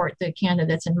support the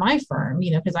candidates in my firm?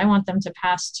 Because I want them to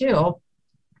pass too.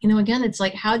 Again, it's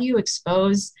like, how do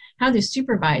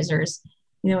supervisors,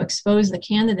 expose the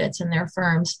candidates in their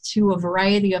firms to a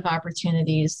variety of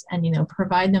opportunities and,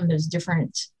 provide them those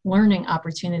different learning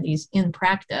opportunities in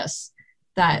practice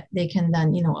that they can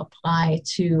then, apply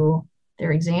to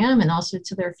their exam and also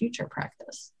to their future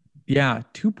practice. Yeah,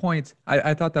 2 points.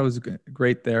 I thought that was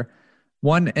great there.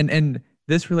 One, and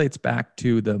this relates back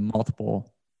to the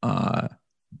multiple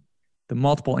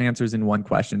answers in one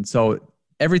question. So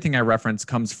everything I reference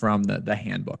comes from the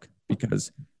handbook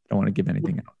because I don't want to give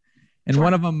anything out. And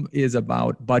one of them is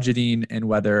about budgeting and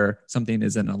whether something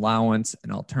is an allowance,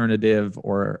 an alternative,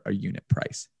 or a unit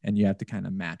price. And you have to kind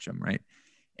of match them, right?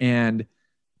 And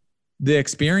the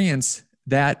experience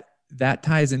that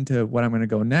ties into what I'm going to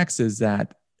go next is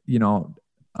that,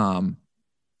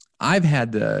 I've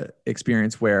had the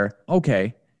experience where,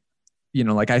 okay,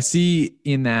 like I see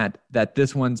in that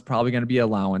this one's probably going to be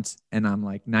allowance, and I'm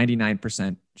like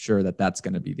 99% sure that that's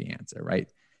going to be the answer, right?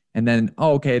 And then,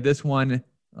 okay, this one,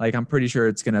 like I'm pretty sure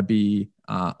it's going to be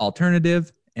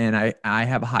alternative, and I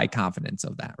have a high confidence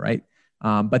of that, right?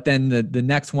 But then the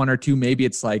next one or two, maybe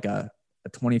it's like a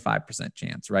 25%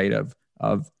 chance, right?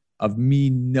 Of me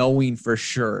knowing for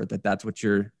sure that that's what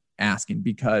you're asking,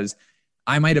 because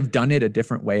I might have done it a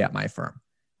different way at my firm.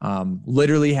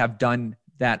 Literally have done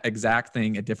that exact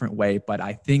thing a different way, but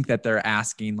I think that they're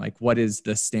asking like, what is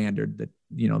the standard,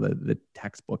 the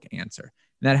textbook answer?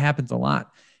 And that happens a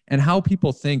lot. And how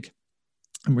people think,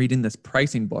 I'm reading this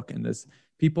pricing book, and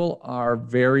people are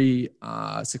very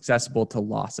susceptible to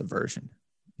loss aversion.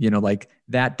 Like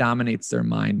that dominates their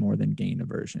mind more than gain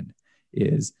aversion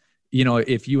is,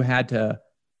 if you had to,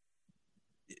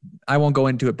 I won't go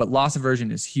into it, but loss aversion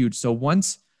is huge. So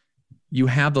once you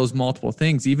have those multiple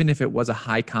things, even if it was a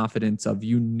high confidence of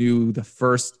you knew the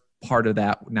first part of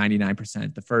that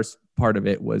 99%, the first part of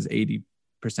it was 80%,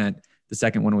 the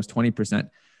second one was 20%,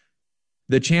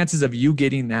 the chances of you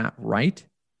getting that right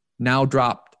now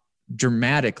dropped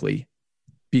dramatically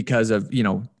because of,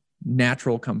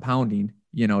 natural compounding,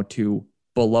 to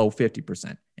below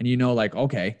 50%. And like,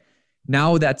 okay,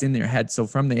 now that's in their head. So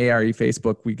from the ARE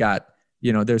Facebook, we got,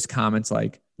 there's comments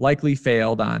like, likely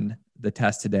failed on the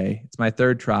test today. It's my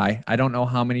third try. I don't know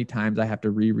how many times I have to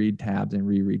reread tabs and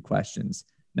reread questions.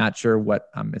 Not sure what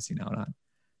I'm missing out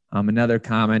on. Another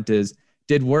comment is,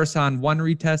 did worse on one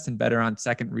retest and better on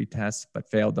second retest, but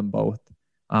failed them both.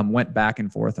 Went back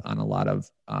and forth on a lot of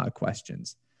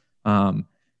questions.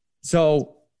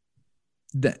 So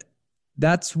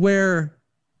that's where,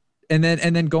 and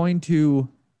then going to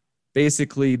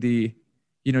basically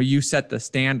you set the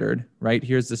standard, right?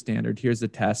 Here's the standard, here's the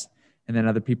test. and then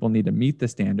other people need to meet the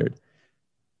standard.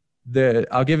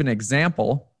 I'll give an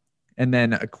example and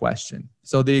then a question.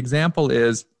 So the example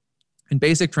is, in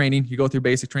basic training, you go through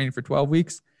basic training for 12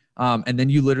 weeks, and then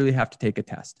you literally have to take a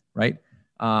test, right?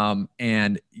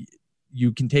 And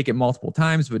you can take it multiple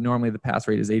times, but normally the pass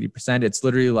rate is 80%. It's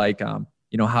literally like,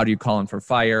 how do you call in for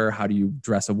fire? How do you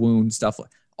dress a wound? Stuff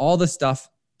like all the stuff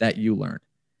that you learned.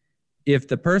 If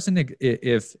the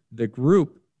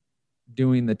group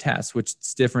doing the test, which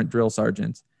is different drill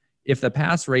sergeants, if the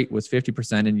pass rate was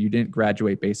 50% and you didn't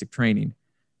graduate basic training,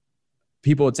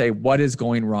 people would say, what is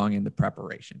going wrong in the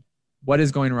preparation? What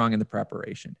is going wrong in the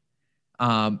preparation?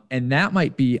 And that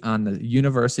might be on the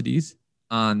universities,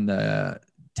 on the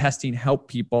testing help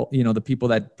people, the people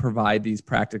that provide these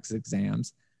practice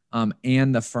exams,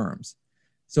 and the firms.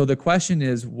 So the question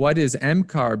is, what is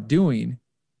NCARB doing?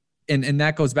 And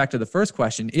that goes back to the first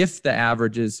question. If the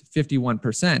average is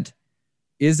 51%,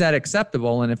 is that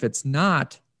acceptable? And if it's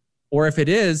not, or if it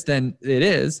is, then it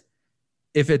is.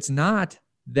 If it's not,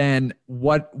 then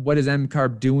what is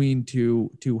NCARB doing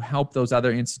to help those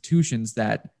other institutions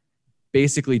that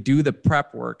basically do the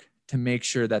prep work to make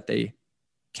sure that they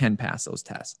can pass those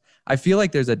tests? I feel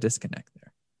like there's a disconnect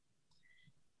there.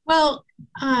 Well,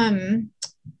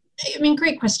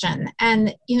 great question.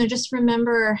 And, just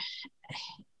remember,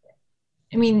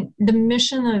 the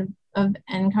mission of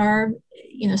NCARB,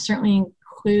 certainly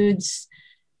includes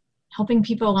helping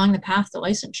people along the path to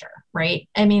licensure, right?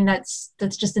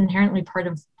 That's just inherently part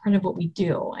of what we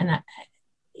do. And that,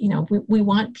 we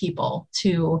want people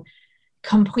to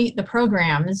complete the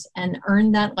programs and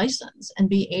earn that license and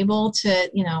be able to,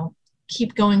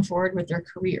 keep going forward with their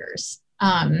careers.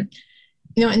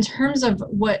 In terms of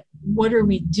what are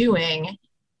we doing,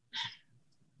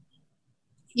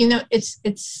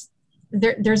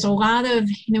 there's a lot of,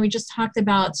 we just talked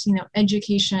about,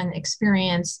 education,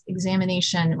 experience,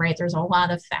 examination, right? There's a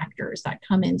lot of factors that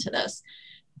come into this.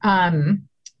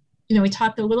 We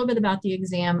talked a little bit about the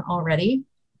exam already.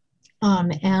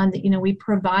 And we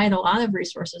provide a lot of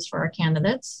resources for our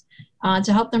candidates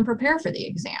to help them prepare for the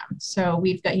exam. So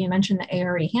we've got, you mentioned the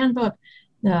ARE handbook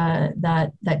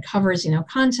that covers,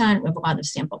 content. We have a lot of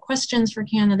sample questions for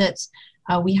candidates.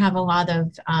 We have a lot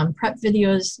of prep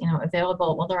videos,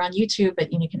 available. Well, they're on YouTube,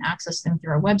 but you can access them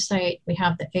through our website. We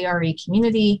have the ARE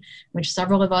community, which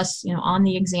several of us, on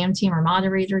the exam team are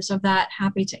moderators of that,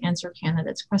 happy to answer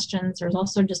candidates' questions. There's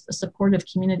also just a supportive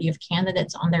community of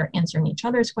candidates on there answering each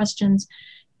other's questions.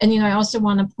 And, I also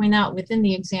want to point out within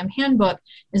the exam handbook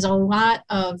is a lot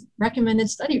of recommended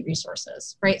study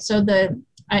resources, right? So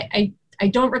I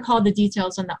don't recall the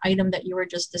details on the item that you were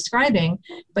just describing,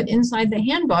 but inside the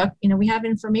handbook, we have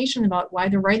information about why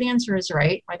the right answer is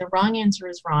right, why the wrong answer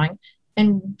is wrong,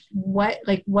 and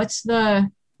what's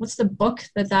the book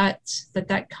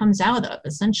that comes out of,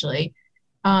 essentially.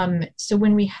 So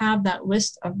when we have that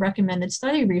list of recommended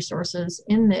study resources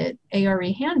in the ARE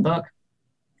handbook,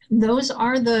 those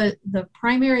are the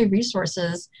primary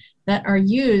resources that are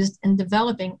used in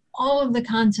developing all of the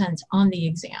content on the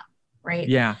exam, right?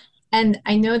 Yeah. And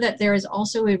I know that there is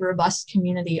also a robust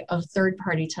community of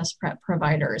third-party test prep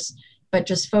providers, but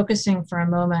just focusing for a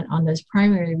moment on those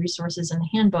primary resources in the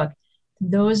handbook,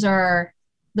 those are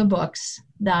the books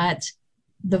that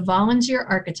the volunteer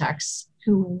architects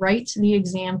who write the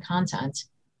exam content,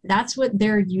 that's what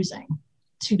they're using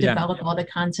to develop all the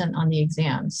content on the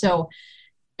exam. So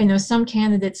I know some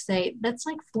candidates say that's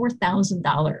like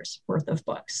 $4,000 worth of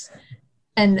books.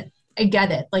 And I get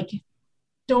it.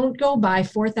 Don't go buy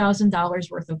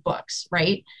 $4,000 worth of books,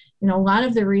 right? A lot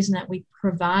of the reason that we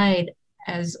provide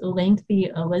as lengthy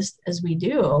a list as we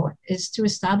do is to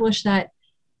establish that,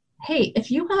 hey,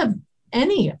 if you have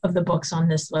any of the books on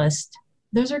this list,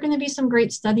 those are going to be some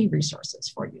great study resources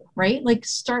for you, right?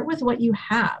 Start with what you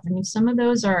have. Some of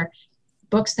those are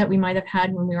books that we might have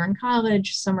had when we were in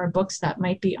college. Some are books that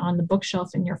might be on the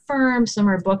bookshelf in your firm. Some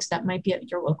are books that might be at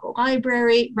your local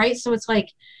library, right? So it's like,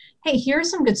 hey, here are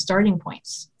some good starting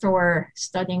points for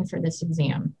studying for this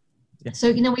exam. Yeah.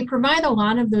 So, we provide a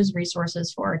lot of those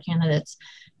resources for our candidates.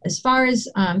 As far as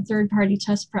third-party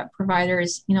test prep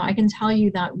providers, I can tell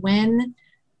you that when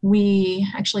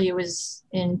it was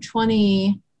in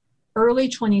early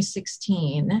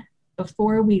 2016,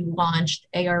 before we launched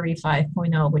ARE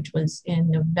 5.0, which was in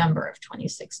November of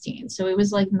 2016. So it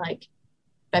was like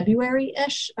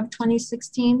February-ish of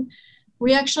 2016.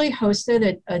 We actually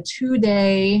hosted a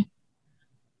 2-day,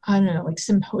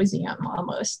 symposium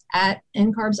almost at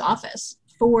NCARB's office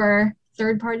for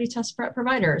third-party test prep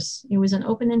providers. It was an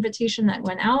open invitation that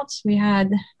went out. We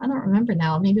had, I don't remember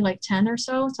now, maybe 10 or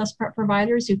so test prep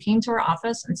providers who came to our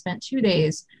office and spent 2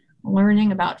 days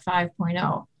learning about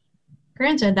 5.0.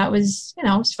 granted, that was, it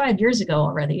was 5 years ago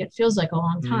already. It feels like a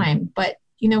long time, but,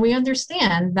 we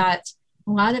understand that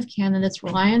a lot of candidates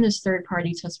rely on those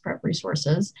third-party test prep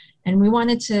resources, and we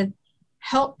wanted to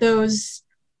help those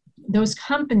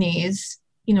companies,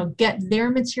 get their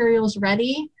materials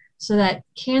ready so that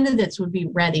candidates would be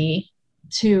ready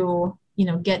to,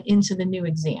 get into the new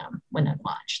exam when it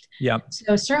launched. Yeah.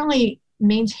 So certainly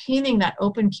maintaining that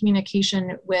open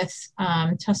communication with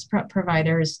test prep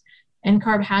providers.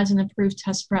 NCARB has an approved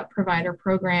test prep provider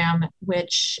program,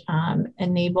 which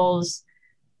enables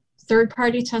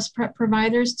third-party test prep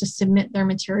providers to submit their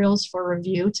materials for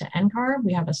review to NCARB.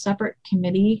 We have a separate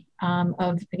committee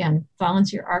of, again,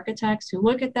 volunteer architects who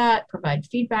look at that, provide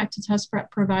feedback to test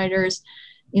prep providers,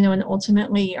 and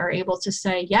ultimately are able to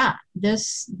say, yeah,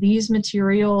 these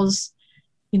materials,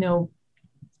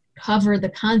 cover the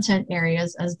content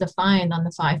areas as defined on the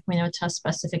 5.0 test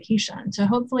specification, to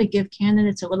hopefully give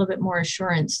candidates a little bit more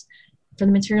assurance for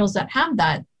the materials that have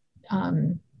that,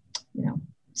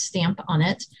 stamp on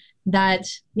it, that,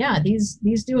 yeah,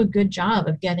 these do a good job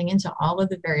of getting into all of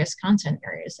the various content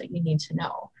areas that you need to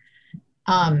know.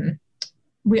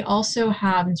 We also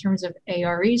have, in terms of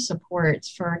ARE support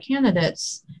for our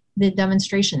candidates, the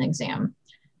demonstration exam.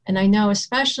 And I know,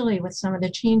 especially with some of the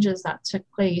changes that took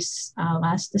place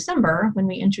last December when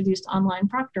we introduced online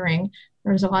proctoring,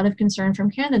 there was a lot of concern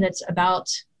from candidates about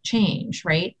change,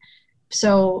 right?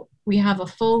 So we have a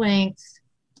full-length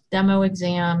demo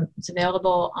exam. It's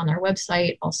available on our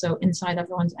website, also inside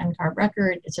everyone's NCARB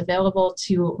record. It's available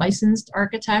to licensed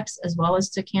architects as well as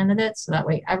to candidates, so that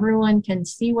way everyone can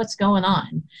see what's going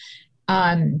on.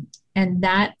 And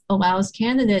that allows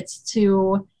candidates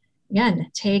to,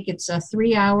 again, it's a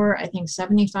 3-hour, I think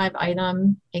 75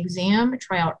 item exam,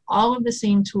 try out all of the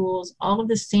same tools, all of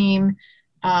the same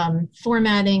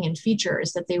formatting and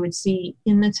features that they would see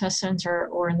in the test center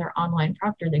or in their online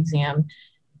proctored exam,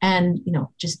 and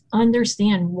just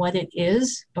understand what it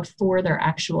is before their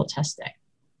actual testing.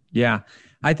 Yeah,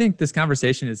 I think this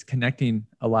conversation is connecting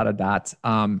a lot of dots.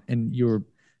 And you were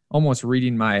almost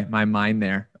reading my mind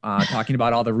there, talking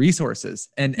about all the resources.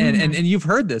 And you've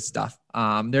heard this stuff.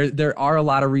 There are a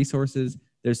lot of resources.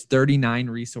 There's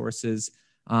 39 resources.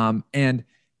 And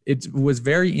it was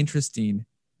very interesting,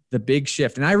 the big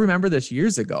shift. And I remember this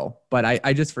years ago, but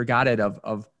I just forgot it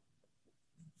of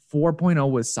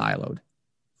 4.0 was siloed.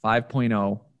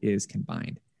 5.0 is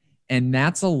combined. And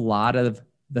that's a lot of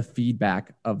the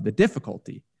feedback of the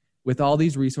difficulty with all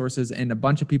these resources. And a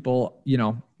bunch of people,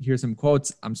 here's some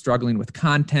quotes: I'm struggling with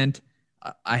content.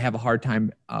 I have a hard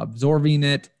time absorbing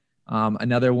it.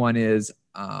 Another one is,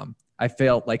 I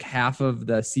felt like half of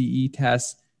the CE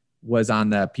test was on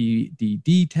the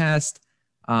PDD test.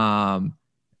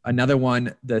 Another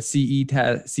one, the CE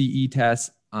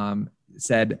test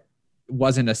said,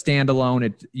 wasn't a standalone.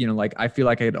 It, I feel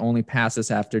like I could only pass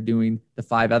this after doing the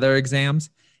 5 other exams.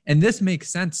 And this makes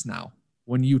sense now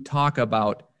when you talk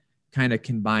about kind of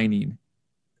combining,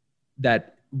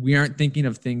 that we aren't thinking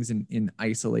of things in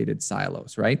isolated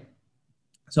silos, right?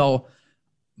 So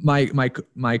my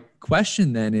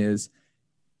question then is,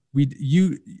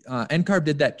 NCARB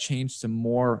did that change to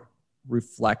more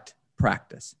reflect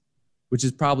practice, which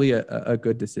is probably a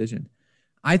good decision.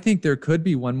 I think there could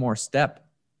be one more step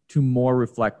to more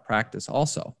reflect practice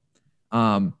also.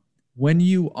 When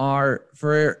you are,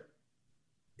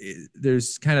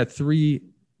 there's kind of 3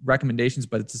 recommendations,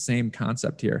 but it's the same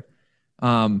concept here.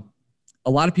 A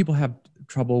lot of people have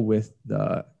trouble with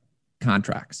the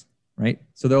contracts, right?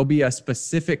 So there'll be a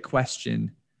specific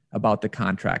question about the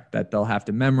contract that they'll have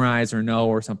to memorize or know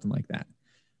or something like that.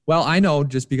 Well, I know,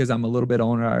 just because I'm a little bit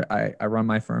owner, I run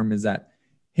my firm, is that,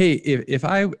 hey, if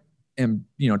I am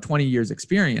 20 years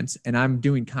experience and I'm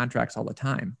doing contracts all the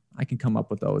time, I can come up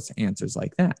with those answers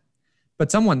like that.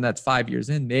 But someone that's 5 years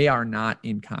in, they are not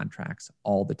in contracts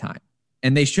all the time,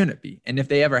 and they shouldn't be. And if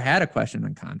they ever had a question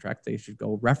on contract, they should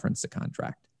go reference the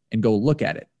contract and go look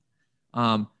at it.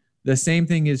 The same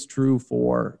thing is true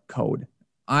for code.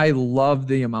 I love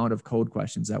the amount of code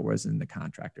questions that was in the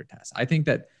contractor test. I think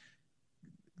that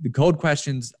the code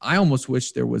questions, I almost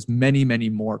wish there was many, many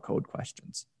more code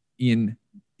questions in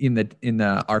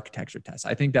the architecture test.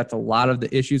 I think that's a lot of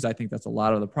the issues. I think that's a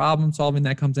lot of the problem solving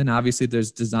that comes in. Obviously,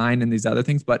 there's design and these other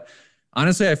things, but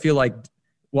honestly, I feel like,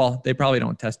 well, they probably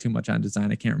don't test too much on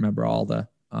design. I can't remember all the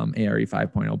ARE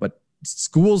 5.0, but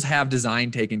schools have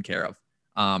design taken care of.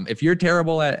 If you're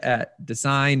terrible at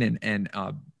design and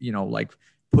like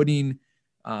putting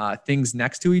things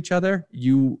next to each other,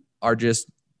 you are just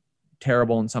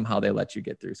terrible, and somehow they let you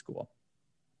get through school.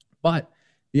 But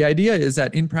the idea is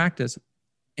that in practice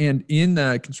and in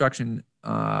the construction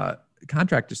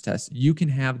contractors test, you can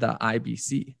have the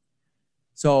IBC.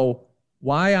 So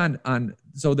why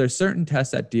so there's certain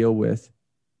tests that deal with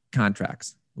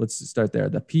contracts. Let's start there.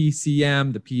 The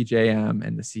PCM, the PJM,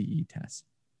 and the CE tests.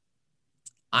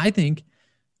 I think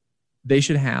they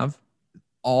should have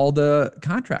all the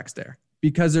contracts there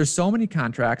because there's so many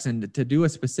contracts, and to do a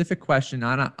specific question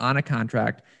on a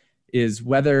contract is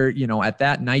whether, at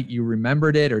that night you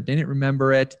remembered it or didn't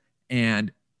remember it.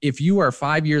 And if you are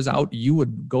 5 years out, you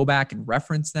would go back and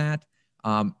reference that.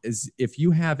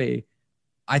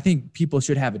 I think people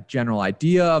should have a general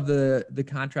idea of the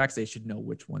contracts. They should know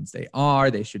which ones they are.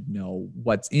 They should know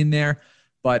what's in there.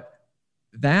 But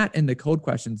that and the code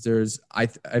questions, I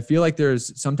feel like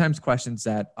there's sometimes questions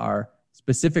that are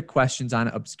specific questions on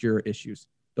obscure issues.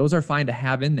 Those are fine to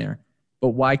have in there, but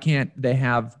why can't they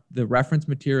have the reference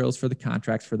materials for the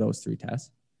contracts for those 3 tests?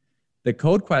 The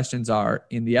code questions are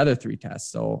in the other 3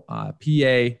 tests. So PA,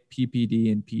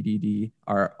 PPD, and PDD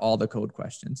are all the code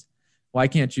questions. Why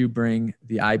can't you bring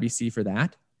the IBC for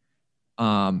that?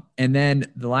 And then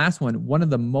the last one of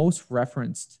the most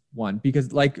referenced one,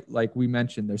 because like we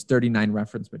mentioned, there's 39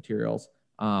 reference materials.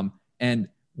 And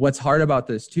what's hard about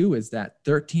this too is that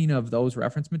 13 of those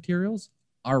reference materials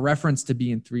are referenced to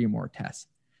be in 3 or more tests.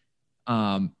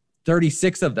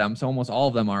 36 of them, so almost all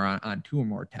of them are on 2 or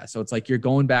more tests. So it's like you're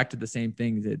going back to the same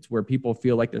things. It's where people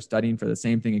feel like they're studying for the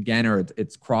same thing again, or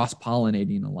it's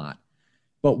cross-pollinating a lot.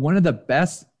 But one of the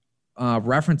best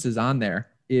references on there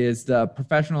is the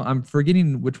professional, I'm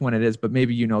forgetting which one it is, but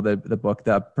maybe the book,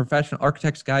 the Professional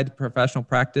Architect's Guide to Professional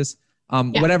Practice,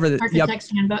 whatever. Architect's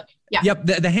Handbook. Yeah. Yep,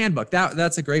 the handbook,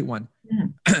 that's a great one.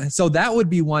 Mm-hmm. So that would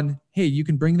be one, hey, you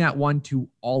can bring that one to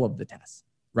all of the tests,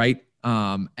 right?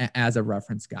 As a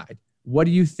reference guide. What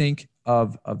do you think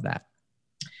of that?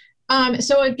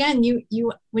 So again,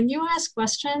 you when you ask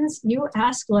questions, you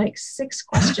ask like 6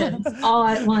 questions all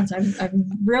at once.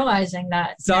 I'm realizing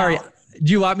that. Sorry, now.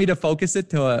 Do you want me to focus it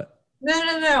to a?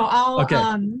 No.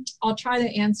 I'll try to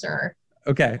answer.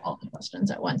 Okay. All the questions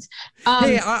at once.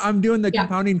 Hey, I'm doing the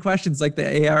compounding questions like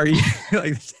the ARE.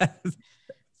 As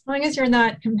long as you're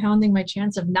not compounding my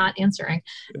chance of not answering.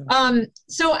 Yeah.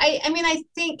 So I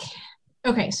think.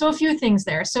 Okay, so a few things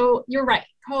there. So you're right.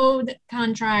 Code,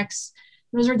 contracts.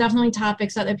 Those are definitely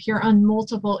topics that appear on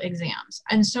multiple exams.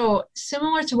 And so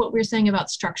similar to what we were saying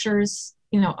about structures,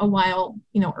 a while,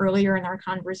 earlier in our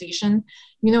conversation,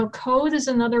 code is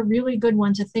another really good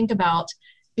one to think about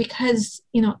because,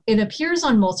 it appears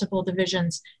on multiple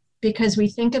divisions because we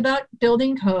think about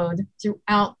building code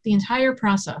throughout the entire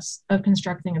process of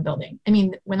constructing a building. I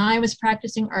mean, when I was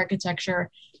practicing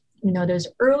architecture, those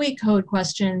early code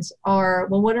questions are,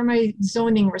 well, what are my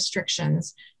zoning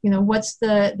restrictions? What's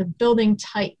the building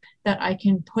type that I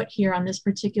can put here on this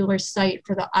particular site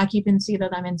for the occupancy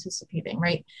that I'm anticipating,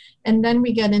 right? And then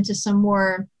we get into some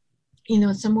more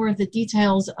of the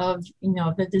details of,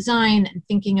 the design and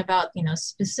thinking about,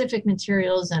 specific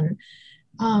materials and,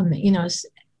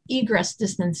 egress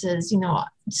distances,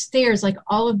 stairs, like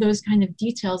all of those kind of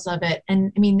details of it.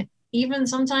 And I mean, even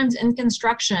sometimes in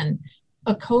construction,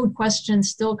 a code question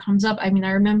still comes up. I mean, I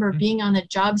remember being on a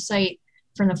job site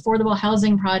for an affordable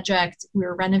housing project. We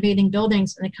were renovating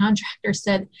buildings and the contractor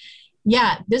said,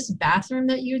 yeah, this bathroom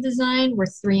that you designed, we're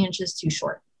 3 inches too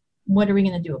short. What are we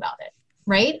going to do about it?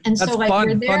 Right. And that's so like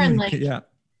we're there and like,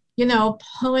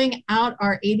 pulling out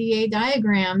our ADA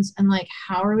diagrams and like,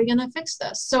 how are we going to fix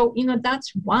this? So,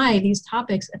 that's why these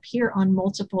topics appear on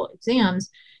multiple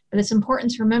exams, but it's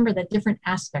important to remember that different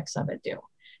aspects of it do.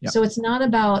 Yep. So it's not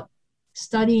about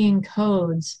studying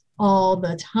codes all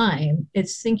the time.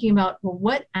 It's thinking about, well,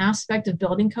 what aspect of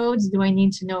building codes do I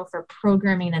need to know for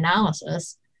programming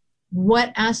analysis?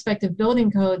 What aspect of building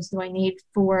codes do I need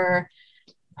for,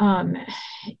 PPD,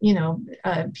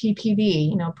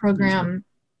 program,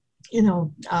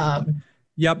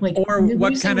 yep. Like, or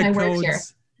what kind of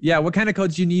codes? Yeah. What kind of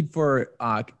codes you need for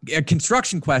a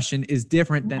construction question is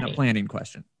different than a planning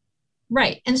question.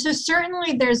 Right. And so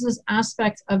certainly there's this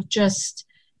aspect of just,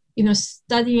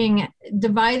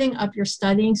 dividing up your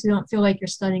studying so you don't feel like you're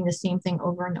studying the same thing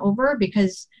over and over,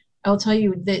 because I'll tell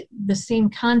you that the same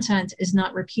content is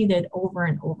not repeated over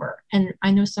and over. And I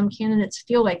know some candidates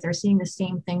feel like they're seeing the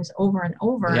same things over and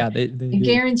over. Yeah, they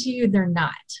guarantee you they're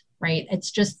not, right? It's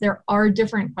just there are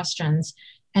different questions.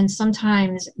 And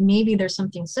sometimes maybe there's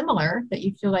something similar that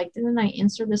you feel like, didn't I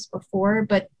answer this before?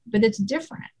 But it's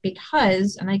different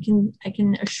because, and I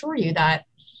can assure you that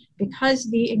because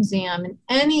the exam in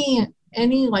any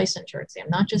licensure exam,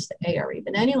 not just the ARE,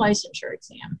 but any licensure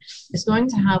exam is going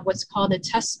to have what's called a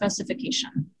test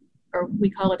specification, or we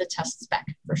call it a test spec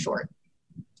for short.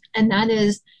 And that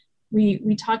is,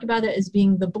 we talk about it as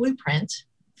being the blueprint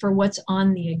for what's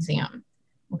on the exam.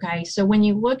 Okay, so when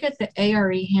you look at the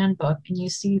ARE handbook and you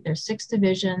see there's 6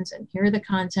 divisions and here are the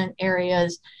content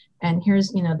areas and here's,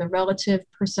 the relative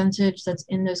percentage that's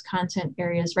in those content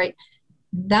areas, right?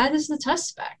 That is the test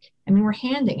spec. I mean, we're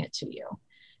handing it to you.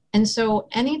 And so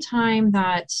anytime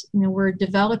that, we're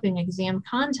developing exam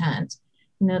content,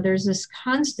 there's this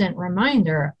constant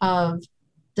reminder of,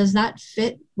 does that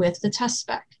fit with the test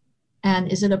spec?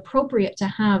 And is it appropriate to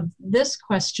have this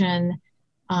question,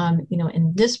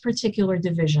 in this particular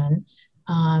division?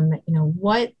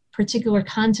 What particular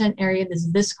content area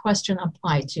does this question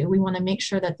apply to? We want to make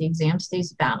sure that the exam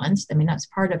stays balanced. I mean, that's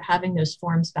part of having those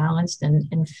forms balanced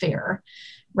and fair,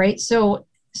 right? So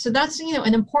that's,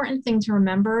 an important thing to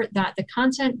remember, that the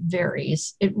content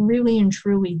varies. It really and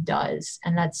truly does.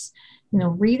 And that's,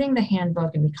 reading the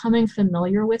handbook and becoming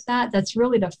familiar with that, that's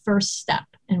really the first step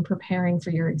in preparing for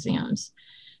your exams.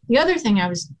 The other thing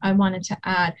I wanted to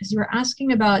add, because you were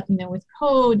asking about, with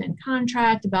code and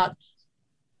contract, about,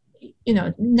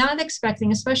 not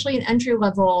expecting, especially an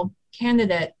entry-level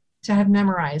candidate, to have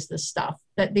memorized this stuff,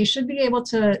 that they should be able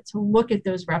to look at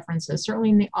those references. Certainly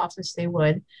in the office they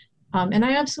would. And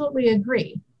I absolutely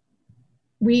agree.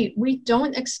 We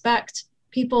don't expect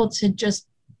people to just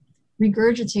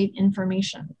regurgitate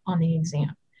information on the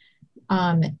exam.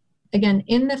 Again,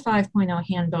 in the 5.0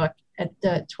 handbook,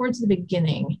 towards the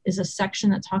beginning is a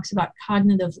section that talks about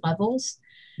cognitive levels.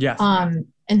 Yes.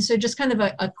 And so just kind of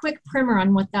a quick primer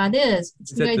on what that is.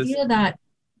 It's the idea that,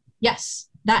 yes,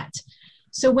 that.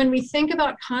 So when we think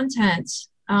about content,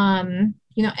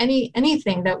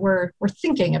 anything that we're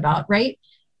thinking about, right?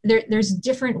 There's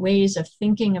different ways of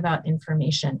thinking about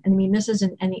information. And I mean, this is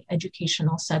in any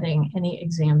educational setting, any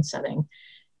exam setting.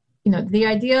 The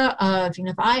idea of,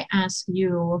 if I ask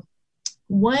you,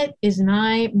 what is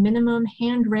my minimum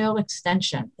handrail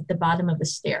extension at the bottom of the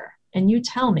stair? And you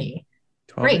tell me,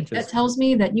 great, that tells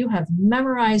me that you have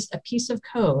memorized a piece of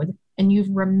code and you've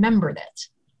remembered it,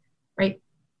 right?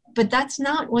 But that's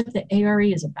not what the ARE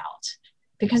is about.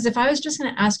 Because if I was just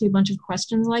going to ask you a bunch of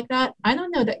questions like that, I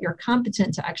don't know that you're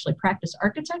competent to actually practice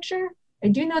architecture. I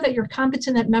do know that you're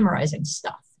competent at memorizing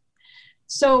stuff.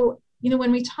 So,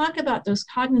 when we talk about those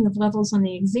cognitive levels on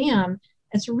the exam,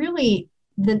 it's really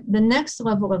the next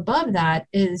level above that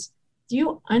is, do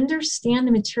you understand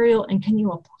the material and can you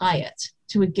apply it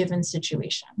to a given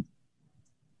situation?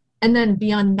 And then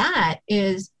beyond that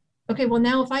is, okay, well,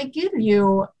 now if I give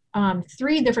you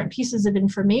 3 different pieces of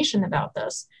information about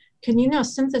this, can you now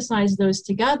synthesize those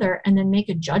together and then make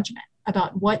a judgment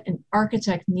about what an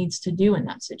architect needs to do in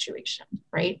that situation,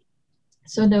 right?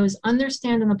 So those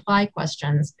understand and apply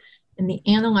questions and the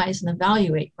analyze and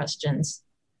evaluate questions,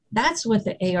 that's what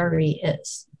the ARE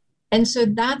is. And so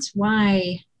that's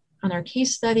why on our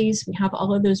case studies, we have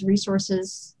all of those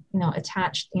resources,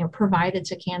 attached, provided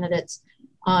to candidates.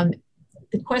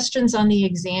 The questions on the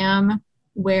exam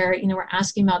where, we're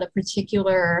asking about a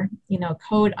particular,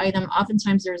 code item,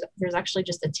 oftentimes there's actually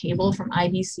just a table from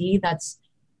IBC that's,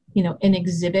 an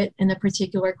exhibit in a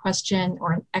particular question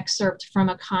or an excerpt from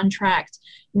a contract,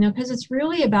 because it's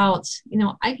really about,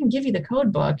 I can give you the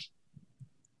code book,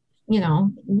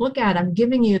 look at, I'm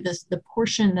giving you the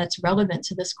portion that's relevant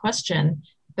to this question,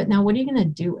 but now what are you going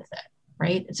to do with it,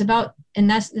 right? It's about, and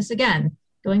that's this again,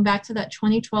 going back to that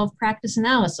 2012 practice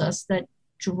analysis that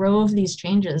drove these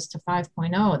changes to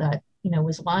 5.0 that,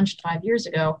 was launched 5 years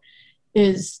ago,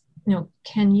 is,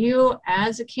 can you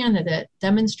as a candidate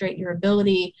demonstrate your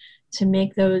ability to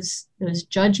make those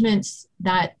judgments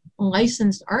that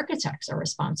licensed architects are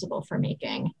responsible for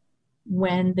making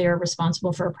when they're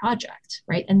responsible for a project,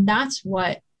 right? And that's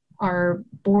what our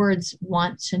boards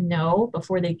want to know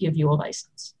before they give you a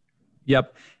license.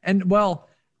 Yep. And well,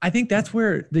 I think that's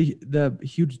where the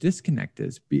huge disconnect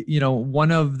is.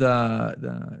 One of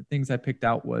the things I picked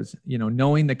out was,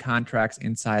 knowing the contracts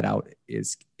inside out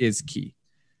is key.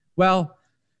 Well,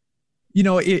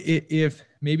 if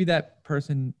maybe that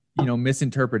person,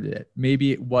 misinterpreted it,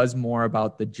 maybe it was more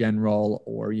about the general,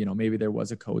 or, maybe there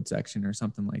was a code section or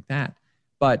something like that.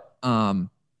 But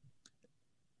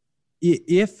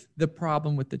if the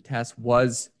problem with the test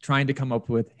was trying to come up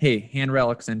with, hey,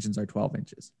 handrail extensions are 12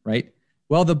 inches, right?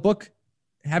 Well, the book,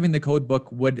 having the code book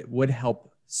would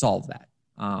help solve that,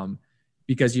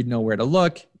 because you'd know where to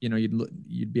look,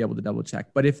 you'd be able to double check.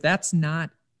 But if that's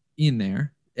not in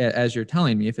there, as you're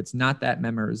telling me, if it's not that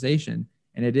memorization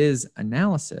and it is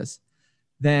analysis,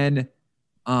 then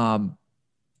the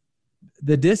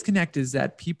disconnect is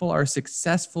that people are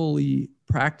successfully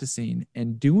practicing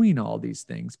and doing all these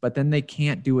things, but then they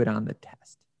can't do it on the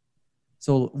test.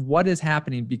 So what is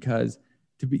happening? Because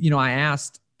I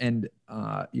asked, and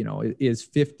is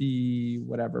 50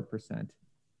 whatever percent,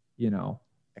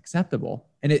 acceptable.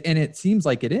 And it seems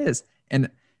like it is. And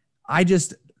we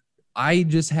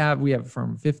have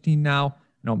from 15 now,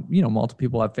 multiple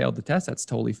people have failed the test. That's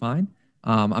totally fine.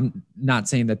 I'm not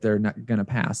saying that they're not going to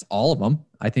pass all of them.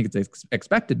 I think it's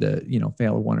expected to,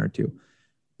 fail one or two,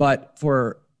 but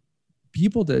for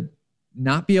people to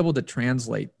not be able to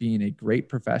translate being a great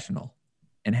professional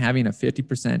and having a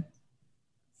 50%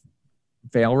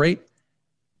 fail rate,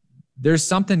 there's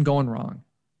something going wrong.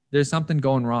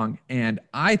 And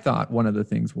I thought one of the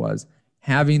things was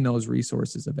having those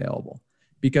resources available,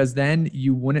 because then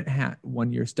you wouldn't have,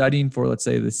 when you're studying for, let's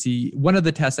say one of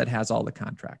the tests that has all the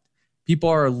contract, people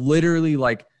are literally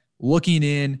like looking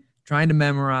in, trying to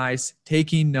memorize,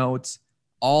 taking notes,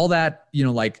 all that,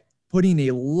 like putting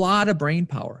a lot of brain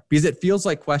power, because it feels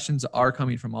like questions are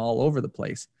coming from all over the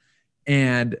place.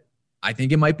 And I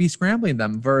think it might be scrambling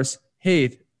them versus,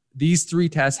 hey, these 3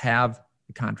 tests have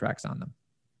the contracts on them.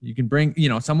 You can bring,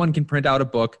 someone can print out a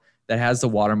book that has the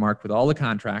watermark with all the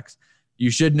contracts.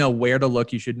 You should know where to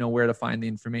look. You should know where to find the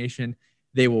information.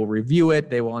 They will review it.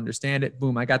 They will understand it.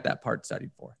 Boom, I got that part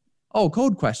studied for. Oh,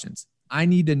 code questions. I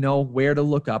need to know where to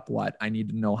look up what. I need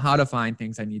to know how to find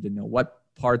things. I need to know what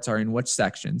parts are in which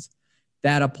sections.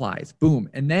 That applies. Boom.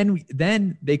 And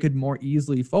then they could more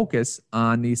easily focus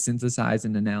on these synthesize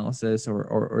and analysis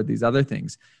or these other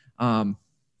things.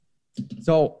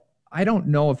 So I don't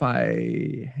know if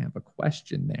I have a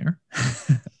question there.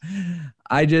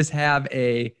 I just have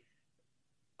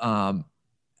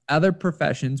other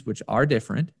professions which are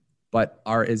different, but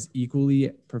are as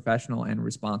equally professional and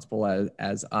responsible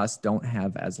as us, don't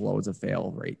have as low as a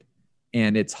fail rate.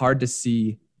 And it's hard to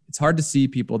see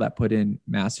people that put in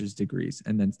master's degrees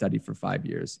and then study for 5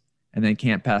 years and then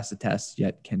can't pass the test,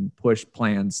 yet can push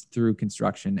plans through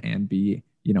construction and be,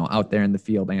 out there in the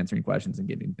field answering questions and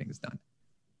getting things done.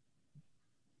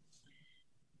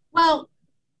 Well,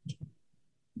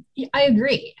 I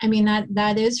agree. I mean,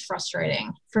 that is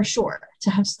frustrating for sure, to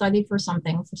have studied for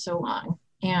something for so long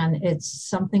and it's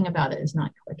something about it is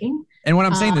not clicking. And what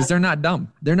I'm saying is they're not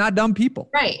dumb. They're not dumb people.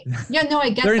 Right. Yeah, no, I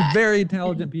get they're that. They're very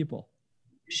intelligent people.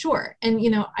 Sure. And,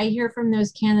 I hear from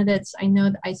those candidates. I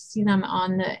know that I see them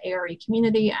on the ARE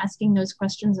community asking those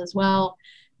questions as well.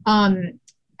 I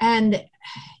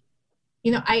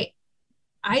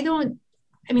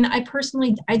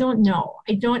personally don't know.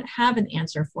 I don't have an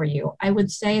answer for you. I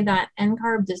would say that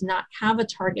NCARB does not have a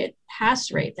target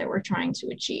pass rate that we're trying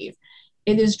to achieve.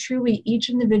 It is truly each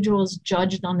individual is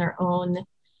judged on their own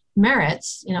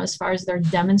merits, as far as their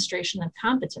demonstration of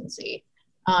competency.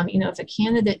 If a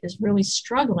candidate is really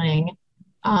struggling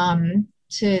to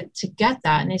get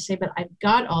that, and they say, but I've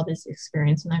got all this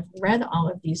experience and I've read all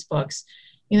of these books.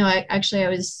 I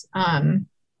was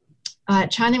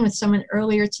chatting with someone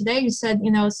earlier today who said,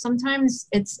 sometimes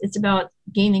it's about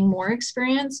gaining more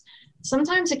experience.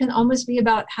 Sometimes it can almost be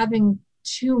about having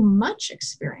too much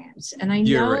experience. And I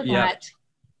know that,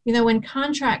 when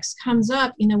contracts comes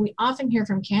up, we often hear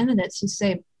from candidates who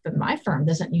say, but my firm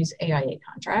doesn't use AIA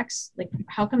contracts. Like,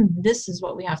 how come this is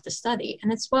what we have to study?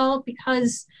 And it's, well,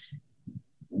 because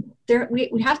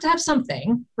we have to have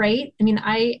something, right? I mean,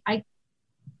 I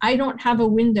don't have a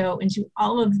window into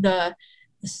all of the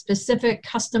specific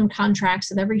custom contracts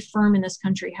that every firm in this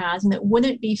country has. And it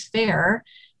wouldn't be fair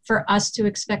for us to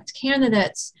expect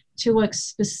candidates to look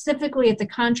specifically at the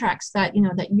contracts that,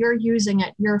 that you're using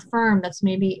at your firm. That's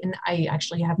maybe, and I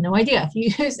actually have no idea if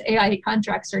you use AIA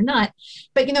contracts or not,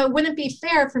 but, it wouldn't be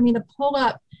fair for me to pull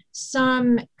up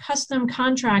some custom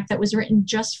contract that was written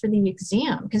just for the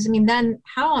exam. Because then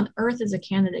how on earth is a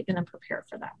candidate going to prepare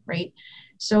for that, right?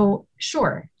 So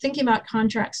sure, thinking about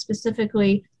contracts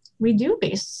specifically, we do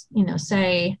base,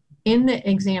 say in the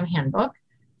exam handbook,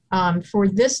 for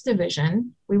this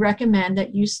division, we recommend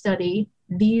that you study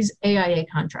these AIA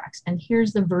contracts, and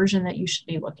here's the version that you should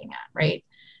be looking at, right?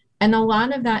 And a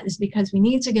lot of that is because we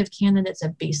need to give candidates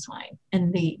a baseline.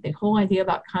 And the whole idea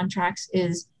about contracts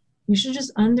is you should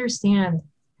just understand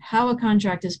how a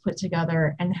contract is put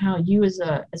together and how you as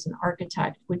an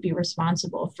architect would be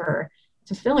responsible for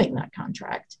fulfilling that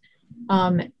contract.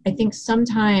 I think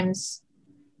sometimes,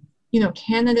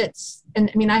 candidates,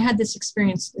 and I had this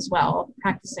experience as well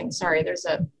practicing. Sorry, there's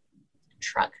a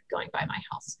truck going by my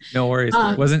house. No worries.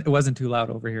 It wasn't too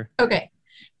loud over here. Okay.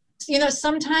 So,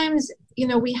 sometimes,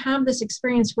 we have this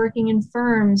experience working in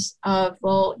firms of,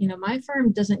 well, my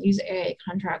firm doesn't use AIA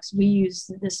contracts. We use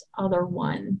this other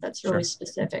one that's really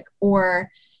specific.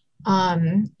 Or,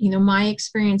 my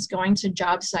experience going to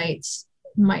job sites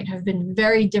might have been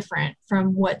very different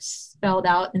from what's spelled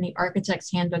out in the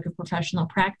Architect's Handbook of Professional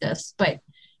Practice. But,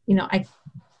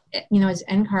 as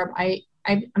NCARB,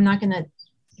 I'm not going to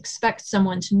expect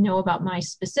someone to know about my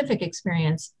specific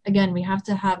experience, again, we have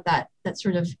to have that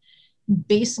sort of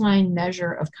baseline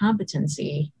measure of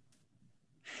competency,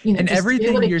 and everything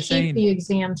to be able to you're keep saying, the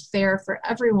exam fair for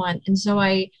everyone. And so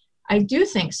I do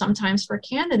think sometimes for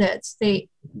candidates,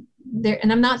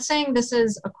 and I'm not saying this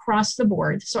is across the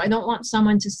board, so I don't want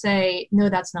someone to say, no,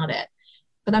 that's not it.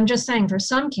 But I'm just saying for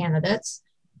some candidates,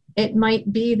 it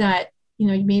might be that,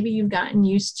 maybe you've gotten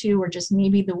used to, or just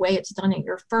maybe the way it's done at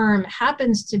your firm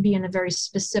happens to be in a very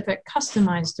specific,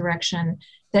 customized direction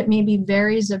that maybe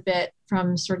varies a bit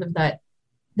from sort of that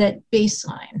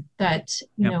baseline that,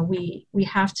 we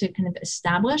have to kind of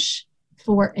establish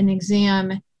for an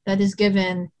exam that is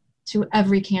given to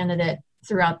every candidate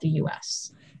throughout the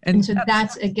U.S. And so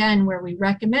that's again where we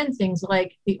recommend things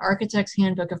like the Architect's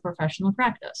Handbook of Professional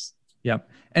Practice. Yep.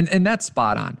 And that's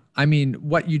spot on. I mean,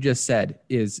 what you just said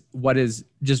is what is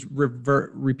just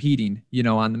repeating,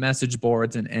 on the message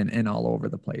boards and all over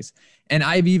the place. And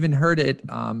I've even heard it,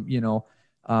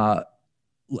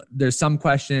 there's some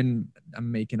question,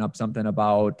 I'm making up something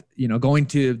about, going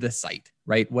to the site,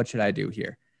 right? What should I do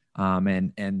here?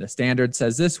 And the standard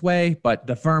says this way, but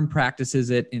the firm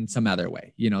practices it in some other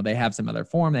way. They have some other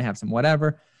form, they have some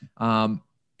whatever.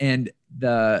 And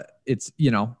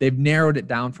they've narrowed it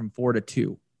down from 4 to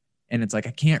 2. And it's like,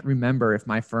 I can't remember if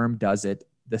my firm does it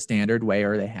the standard way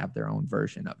or they have their own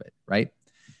version of it. Right.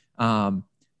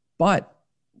 But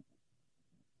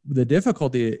the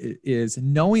difficulty is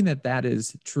knowing that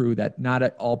is true, that not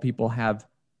all people have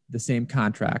the same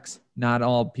contracts. Not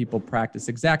all people practice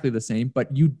exactly the same,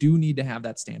 but you do need to have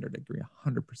that standard degree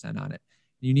 100% on it.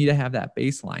 You need to have that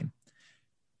baseline.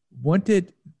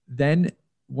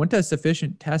 Wouldn't a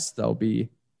sufficient test though be,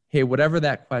 hey, whatever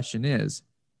that question is,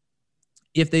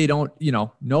 if they don't,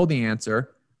 know the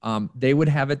answer, they would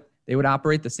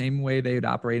operate the same way they would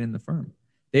operate in the firm.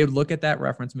 They would look at that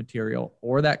reference material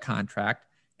or that contract,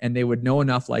 and they would know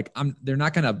enough, they're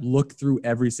not going to look through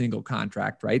every single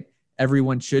contract, right?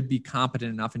 Everyone should be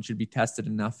competent enough and should be tested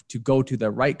enough to go to the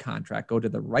right contract, go to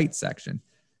the right section,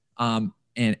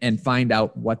 and find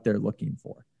out what they're looking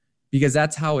for. Because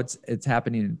that's how it's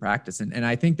happening in practice. And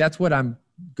I think that's what I'm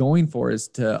going for, is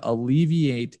to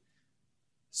alleviate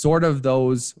sort of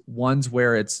those ones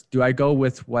where it's, do I go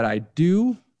with what I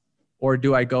do or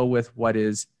do I go with what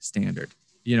is standard?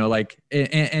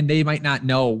 And they might not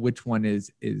know which one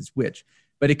is which,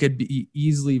 but it could be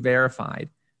easily verified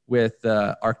with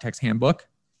the Architect's Handbook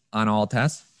on all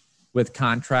tests, with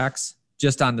contracts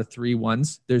just on the 3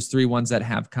 ones. There's 3 ones that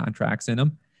have contracts in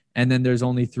them. And then there's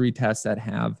only 3 tests that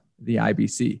have the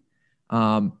IBC.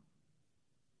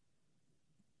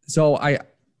 So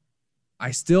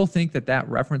I still think that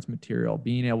reference material,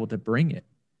 being able to bring it,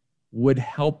 would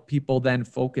help people then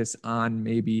focus on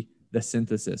maybe the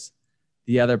synthesis,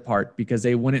 the other part, because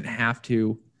they wouldn't have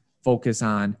to focus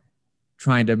on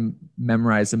trying to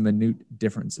memorize the minute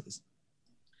differences.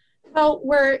 Well,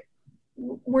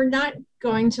 we're not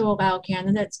going to allow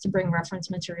candidates to bring reference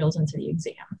materials into the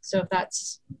exam. So if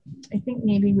that's, I think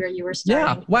maybe where you were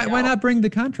starting. Yeah, why not bring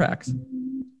the contracts?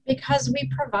 Because we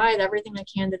provide everything a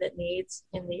candidate needs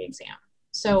in the exam.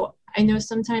 So I know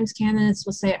sometimes candidates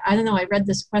will say, I don't know, I read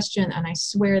this question and I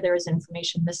swear there is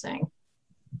information missing.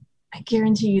 I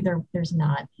guarantee you there's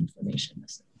not information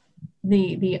missing.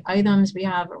 The items, we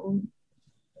have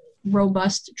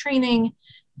robust training,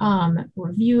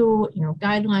 review,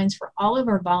 guidelines for all of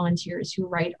our volunteers who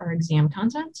write our exam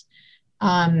content.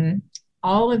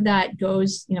 All of that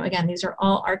goes, again, these are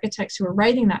all architects who are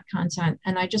writing that content.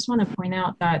 And I just want to point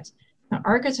out that the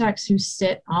architects who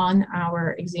sit on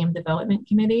our exam development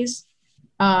committees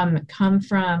come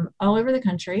from all over the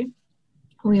country.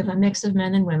 We have a mix of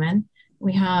men and women.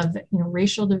 We have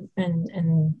racial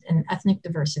and ethnic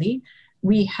diversity.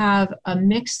 We have a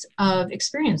mix of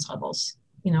experience levels,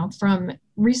 from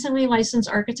recently licensed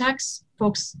architects,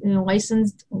 folks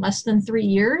licensed less than 3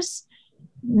 years,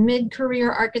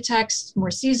 mid-career architects,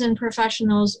 more seasoned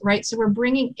professionals, right? So we're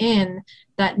bringing in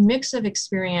that mix of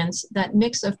experience, that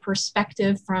mix of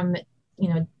perspective from,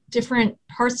 different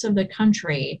parts of the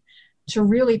country to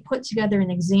really put together an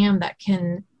exam that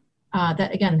can,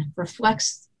 that again,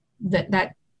 reflects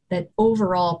that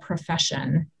overall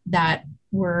profession that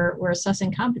we're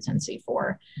assessing competency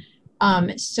for.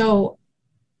 So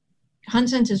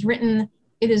content is written,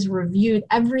 it is reviewed,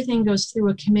 everything goes through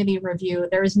a committee review.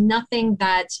 There is nothing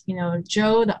that,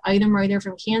 Joe, the item writer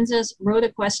from Kansas, wrote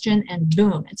a question and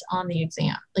boom, it's on the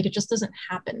exam. It just doesn't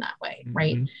happen that way,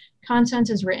 right? Content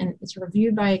is written, it's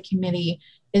reviewed by a committee.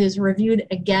 It is reviewed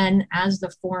again as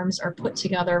the forms are put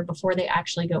together before they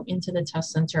actually go into the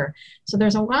test center. So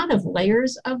there's a lot of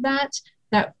layers of that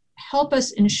help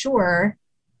us ensure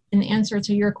in answer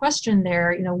to your question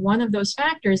there, one of those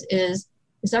factors is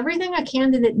everything a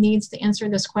candidate needs to answer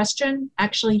this question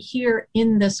actually here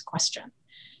in this question?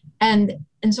 And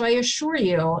so I assure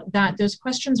you that those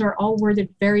questions are all worded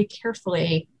very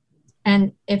carefully.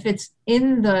 And if it's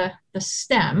in the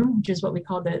STEM, which is what we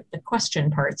call the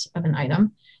question part of an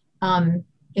item,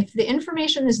 if the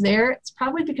information is there, it's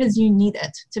probably because you need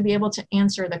it to be able to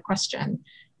answer the question.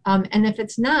 And if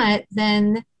it's not,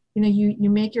 then you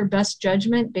make your best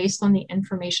judgment based on the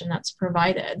information that's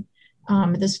provided.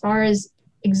 As far as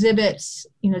exhibits,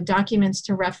 documents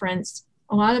to reference,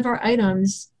 a lot of our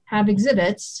items have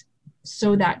exhibits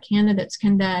so that candidates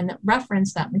can then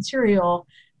reference that material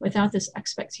without this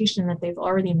expectation that they've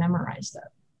already memorized it.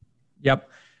 Yep.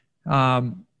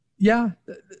 Yeah,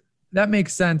 that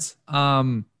makes sense.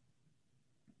 I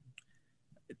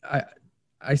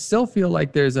still feel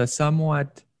like there's a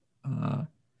somewhat,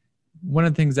 one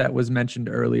of the things that was mentioned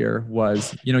earlier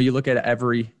was, you look at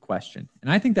every question,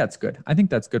 and I think that's good. I think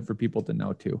that's good for people to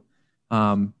know too.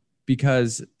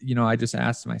 Because, I just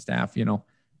asked my staff,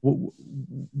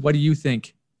 what do you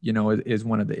think, is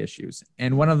one of the issues?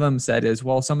 And one of them said is,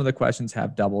 well, some of the questions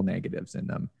have double negatives in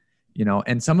them,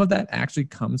 and some of that actually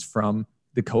comes from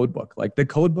the code book. Like the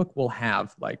code book will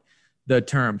have like the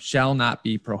term shall not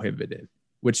be prohibited,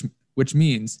 which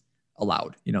means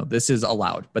allowed, this is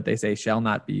allowed, but they say shall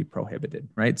not be prohibited,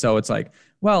 right? So it's like,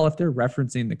 well, if they're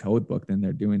referencing the code book, then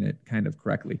they're doing it kind of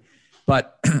correctly.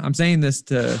 But I'm saying this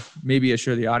to maybe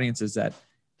assure the audience is that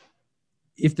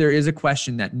if there is a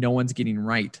question that no one's getting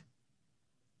right,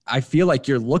 I feel like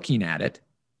you're looking at it,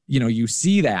 you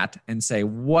see that and say,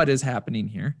 what is happening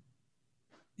here?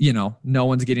 No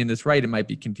one's getting this right. It might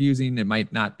be confusing. It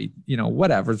might not be,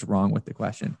 whatever's wrong with the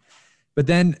question. But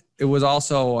then it was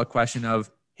also a question of,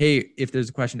 hey, if there's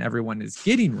a question everyone is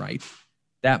getting right,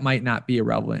 that might not be a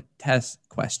relevant test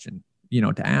question,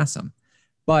 to ask them.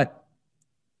 But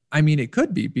I mean, it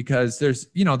could be because there's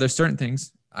certain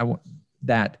things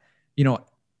that,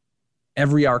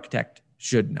 every architect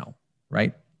should know,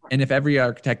 right? And if every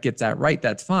architect gets that right,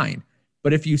 that's fine.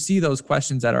 But if you see those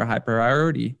questions that are high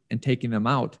priority and taking them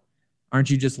out, aren't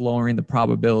you just lowering the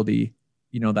probability,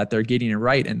 that they're getting it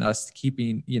right and thus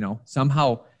keeping,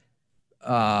 somehow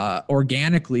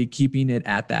organically keeping it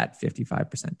at that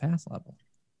 55% pass level?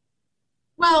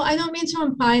 Well, I don't mean to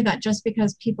imply that just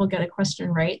because people get a question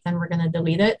right, then we're going to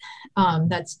delete it.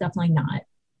 That's definitely not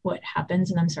what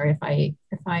happens. And I'm sorry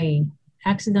if I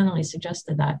accidentally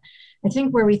suggested that. I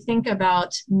think where we think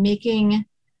about making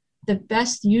the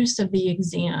best use of the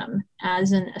exam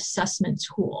as an assessment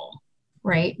tool,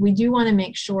 right? We do want to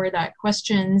make sure that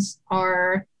questions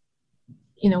are,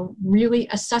 really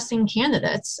assessing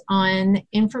candidates on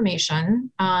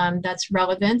information that's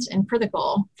relevant and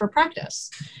critical for practice.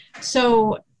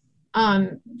 So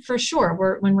for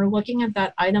sure, when we're looking at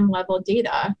that item level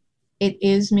data, it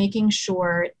is making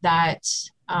sure that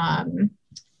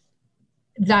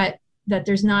that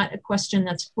there's not a question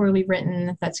that's poorly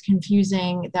written, that's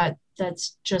confusing,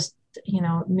 that's just,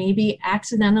 maybe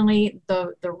accidentally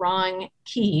the wrong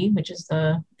key, which is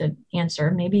the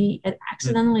answer, maybe it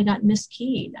accidentally got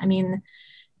miskeyed. I mean,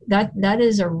 that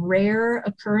is a rare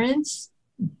occurrence,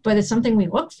 but it's something we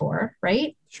look for,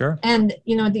 right? Sure. And,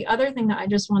 the other thing that I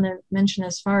just want to mention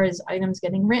as far as items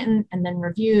getting written and then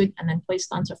reviewed and then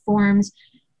placed onto forms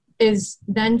is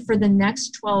then for the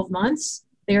next 12 months,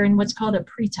 they're in what's called a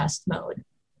pretest mode.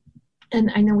 And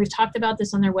I know we've talked about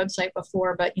this on their website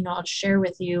before, but, I'll share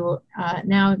with you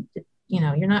now,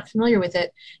 you're not familiar with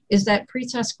it, is that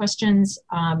pretest questions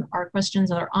are questions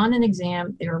that are on an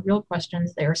exam. They are real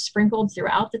questions. They are sprinkled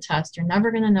throughout the test. You're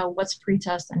never going to know what's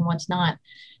pretest and what's not.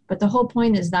 But the whole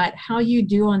point is that how you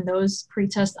do on those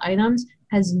pretest items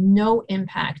has no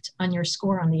impact on your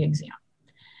score on the exam.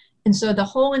 And so the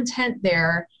whole intent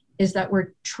there is that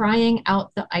we're trying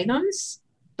out the items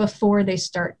before they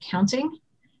start counting.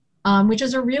 Which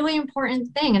is a really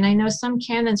important thing. And I know some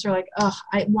candidates are like, oh,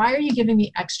 why are you giving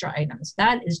me extra items?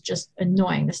 That is just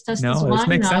annoying. This test is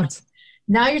long enough. Sense.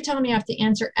 Now you're telling me I have to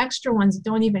answer extra ones that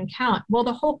don't even count. Well,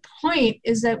 the whole point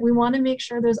is that we want to make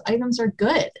sure those items are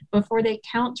good before they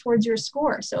count towards your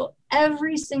score. So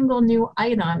every single new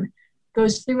item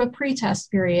goes through a pretest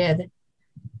period.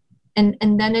 And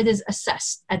then it is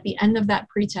assessed at the end of that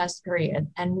pretest period.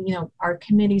 And, our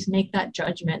committees make that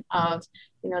judgment of,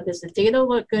 does the data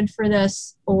look good for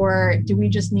this, or do we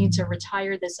just need to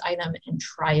retire this item and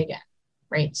try again,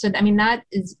 right? So, that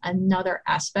is another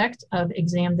aspect of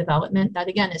exam development that,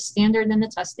 again, is standard in the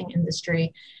testing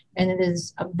industry, and it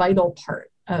is a vital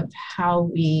part of how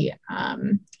we,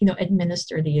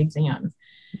 administer the exam.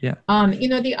 Yeah.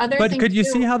 The other thing But could you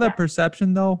see how the yeah.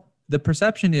 perception, though, the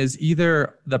perception is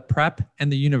either the prep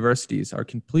and the universities are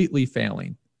completely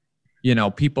failing,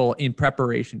 people in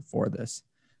preparation for this,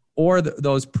 or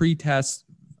those pre-tests,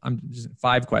 just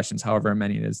 5 questions, however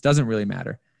many it is, doesn't really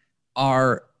matter,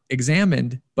 are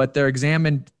examined, but they're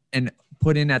examined and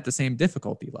put in at the same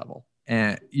difficulty level.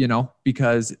 And,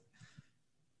 because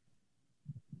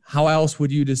how else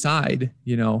would you decide,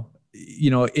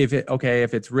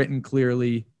 if it's written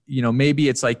clearly, maybe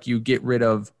it's like you get rid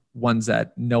of ones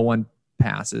that no one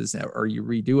passes or you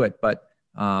redo it. But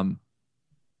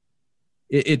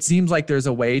it seems like there's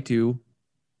a way to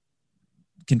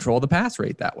control the pass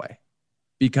rate that way,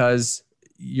 because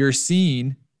you're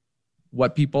seeing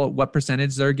what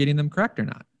percentage they're getting them correct or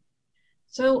not.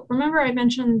 So remember I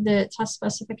mentioned the test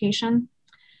specification?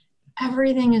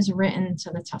 Everything is written to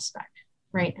the test spec,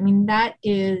 right? I mean, that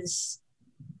is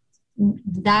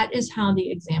how the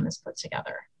exam is put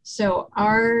together. So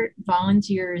our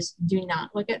volunteers do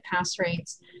not look at pass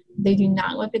rates. They do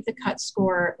not look at the cut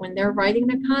score. When they're writing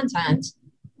the content,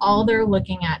 all they're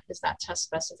looking at is that test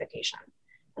specification.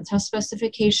 The test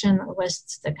specification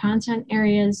lists the content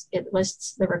areas. It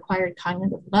lists the required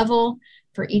cognitive level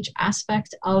for each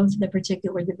aspect of the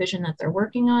particular division that they're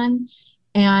working on.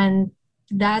 And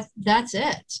that's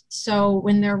it. So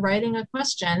when they're writing a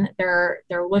question, they're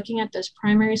looking at those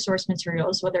primary source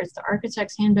materials, whether it's the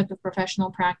Architect's Handbook of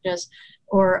Professional Practice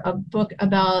or a book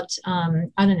about,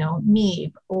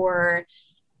 MEEB or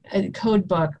a code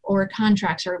book or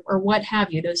contracts or what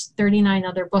have you, those 39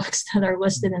 other books that are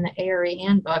listed in the ARE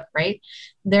handbook, right?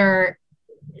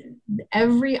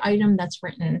 Every item that's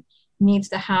written needs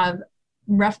to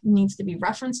be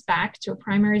referenced back to a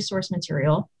primary source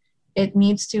material. It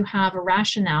needs to have a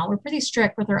rationale. We're pretty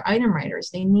strict with our item writers.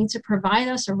 They need to provide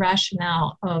us a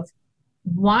rationale of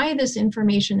why this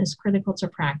information is critical to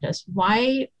practice,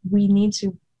 why we need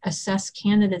to assess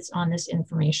candidates on this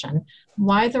information,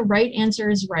 why the right answer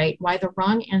is right, why the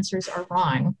wrong answers are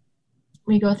wrong.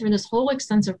 We go through this whole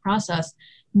extensive process.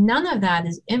 None of that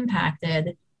is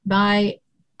impacted by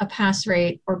a pass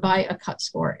rate or by a cut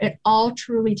score. It all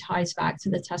truly ties back to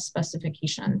the test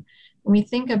specification. When we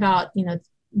think about,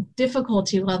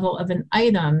 difficulty level of an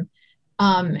item,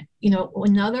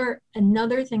 another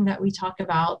thing that we talk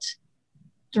about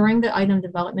during the item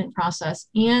development process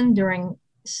and during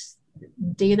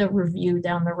data review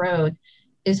down the road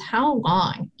is how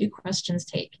long do questions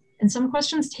take? And some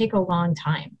questions take a long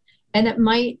time. And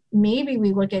maybe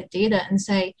we look at data and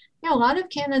say, a lot of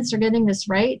candidates are getting this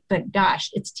right, but gosh,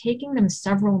 it's taking them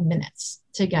several minutes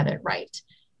to get it right.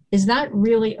 Is that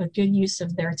really a good use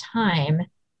of their time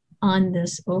on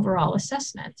this overall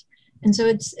assessment? And so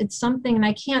it's something, and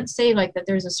I can't say like that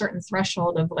there's a certain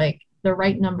threshold of like the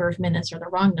right number of minutes or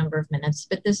the wrong number of minutes,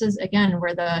 but this is again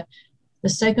where the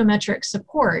psychometric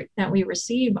support that we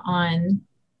receive on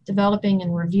developing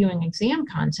and reviewing exam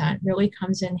content really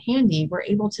comes in handy. We're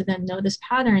able to then notice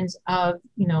patterns of,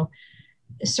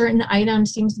 a certain item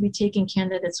seems to be taking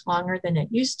candidates longer than it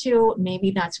used to.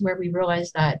 Maybe that's where we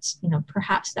realize that,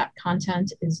 perhaps that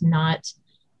content is not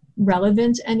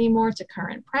relevant anymore to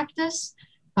current practice.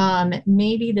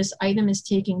 Maybe this item is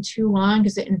taking too long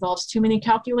because it involves too many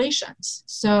calculations.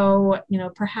 So,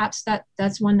 perhaps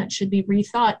that's one that should be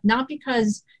rethought, not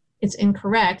because it's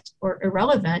incorrect or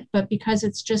irrelevant, but because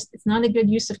it's not a good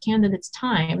use of candidates'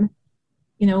 time,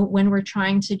 when we're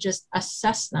trying to just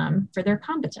assess them for their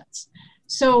competence.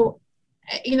 So,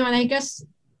 and I guess,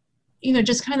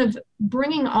 just kind of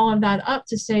bringing all of that up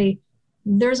to say,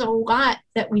 there's a lot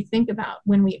that we think about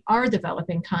when we are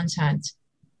developing content,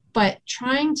 but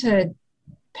trying to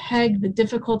peg the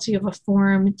difficulty of a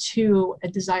form to a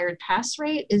desired pass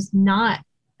rate is not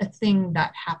a thing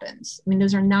that happens. I mean,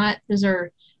 those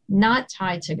are not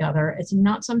tied together. It's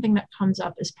not something that comes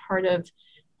up as part of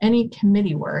any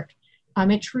committee work.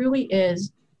 It truly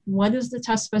is, what does the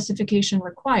test specification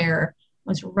require?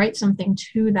 Let's write something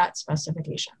to that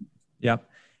specification. Yep.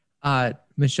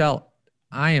 Michelle,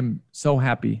 I am so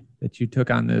happy that you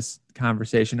took on this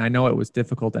conversation. I know it was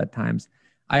difficult at times.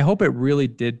 I hope it really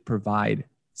did provide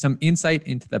some insight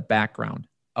into the background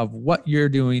of what you're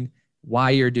doing,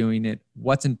 why you're doing it,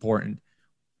 what's important,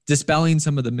 dispelling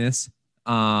some of the myths,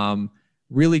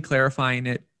 really clarifying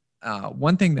it.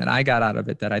 One thing that I got out of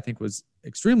it that I think was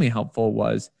extremely helpful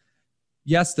was,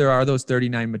 yes, there are those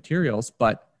 39 materials,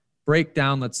 but break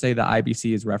down, let's say the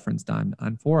IBC is referenced on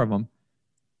 4 of them.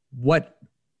 What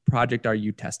project are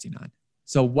you testing on?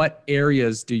 So what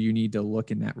areas do you need to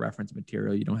look in that reference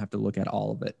material? You don't have to look at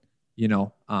all of it,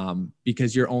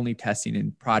 because you're only testing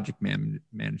in project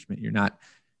management. You're not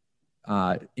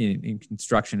in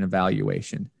construction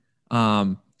evaluation.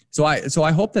 So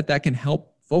I hope that can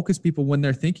help focus people when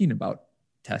they're thinking about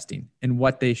testing and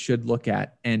what they should look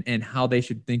at and how they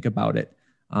should think about it.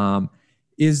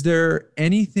 Is there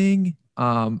anything,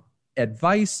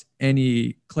 advice,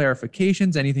 any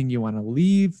clarifications, anything you want to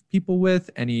leave people with,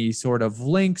 any sort of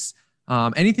links,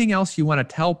 anything else you want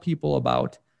to tell people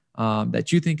about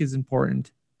that you think is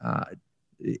important?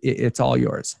 It's all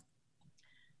yours.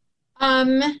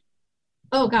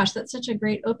 Oh gosh, that's such a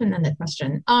great open-ended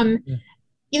question.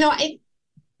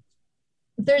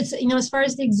 There's, as far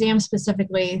as the exam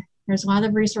specifically, there's a lot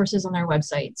of resources on our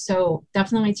website. So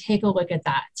definitely take a look at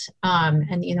that.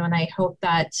 And I hope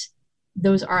that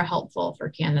those are helpful for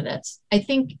candidates. I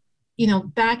think,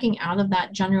 backing out of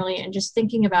that generally and just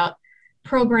thinking about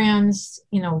programs,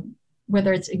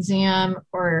 whether it's exam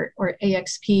or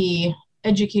AXP,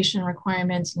 education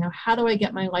requirements, how do I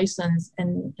get my license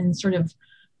and sort of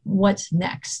what's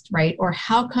next, right? Or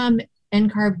how come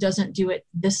NCARB doesn't do it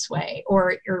this way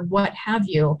or what have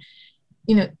you,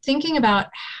 thinking about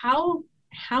how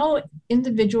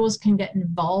individuals can get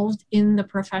involved in the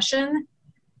profession,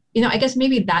 I guess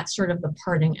maybe that's sort of the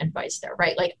parting advice there,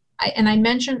 right? Like I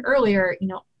mentioned earlier,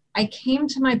 I came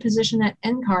to my position at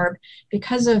NCARB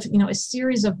because of, a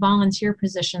series of volunteer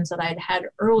positions that I'd had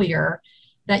earlier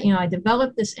that, I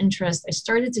developed this interest. I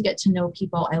started to get to know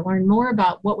people. I learned more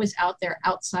about what was out there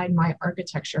outside my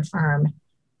architecture firm,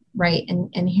 right?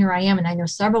 And here I am. And I know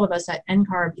several of us at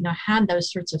NCARB, had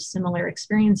those sorts of similar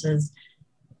experiences.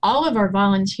 All of our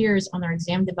volunteers on our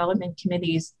exam development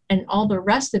committees and all the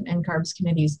rest of NCARB's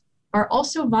committees are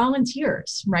also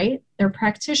volunteers, right? They're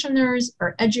practitioners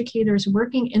or educators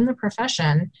working in the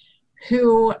profession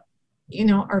who,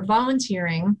 are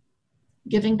volunteering,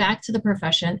 giving back to the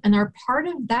profession, and are part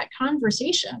of that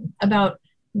conversation about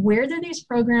where do these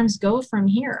programs go from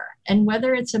here, and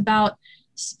whether it's about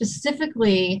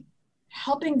specifically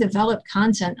helping develop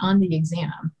content on the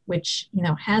exam, which,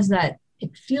 has that,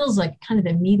 it feels like kind of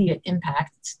immediate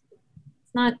impact. It's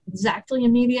not exactly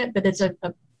immediate, but it's a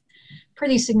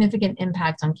pretty significant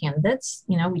impact on candidates.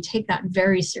 We take that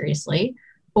very seriously.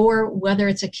 Or whether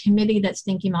it's a committee that's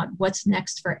thinking about what's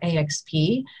next for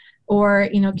AXP, or,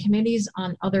 committees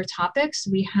on other topics.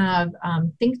 We have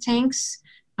think tanks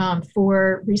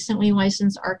for recently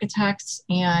licensed architects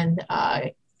and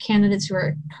candidates who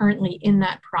are currently in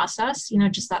that process,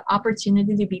 just that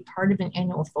opportunity to be part of an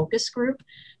annual focus group,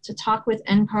 to talk with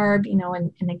NCARB,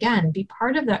 and again, be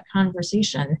part of that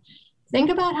conversation. Think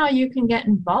about how you can get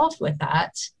involved with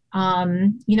that,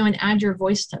 and add your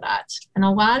voice to that. And a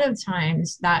lot of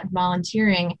times that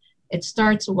volunteering, it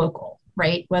starts local,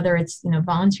 right? Whether it's,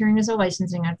 volunteering as a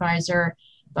licensing advisor,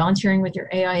 volunteering with your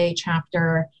AIA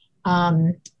chapter,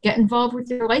 get involved with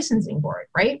your licensing board,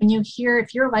 right? When you hear,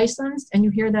 if you're licensed and you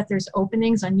hear that there's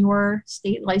openings on your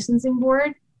state licensing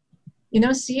board,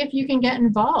 see if you can get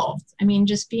involved. I mean,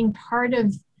 just being part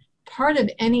of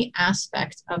any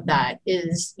aspect of that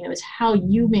is how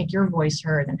you make your voice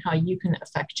heard and how you can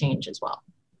affect change as well.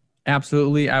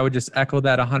 Absolutely. I would just echo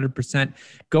that 100%.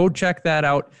 Go check that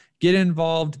out, get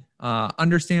involved,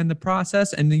 understand the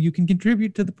process, and then you can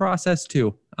contribute to the process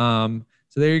too.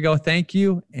 So there you go. Thank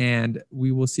you. And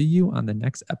we will see you on the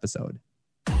next episode.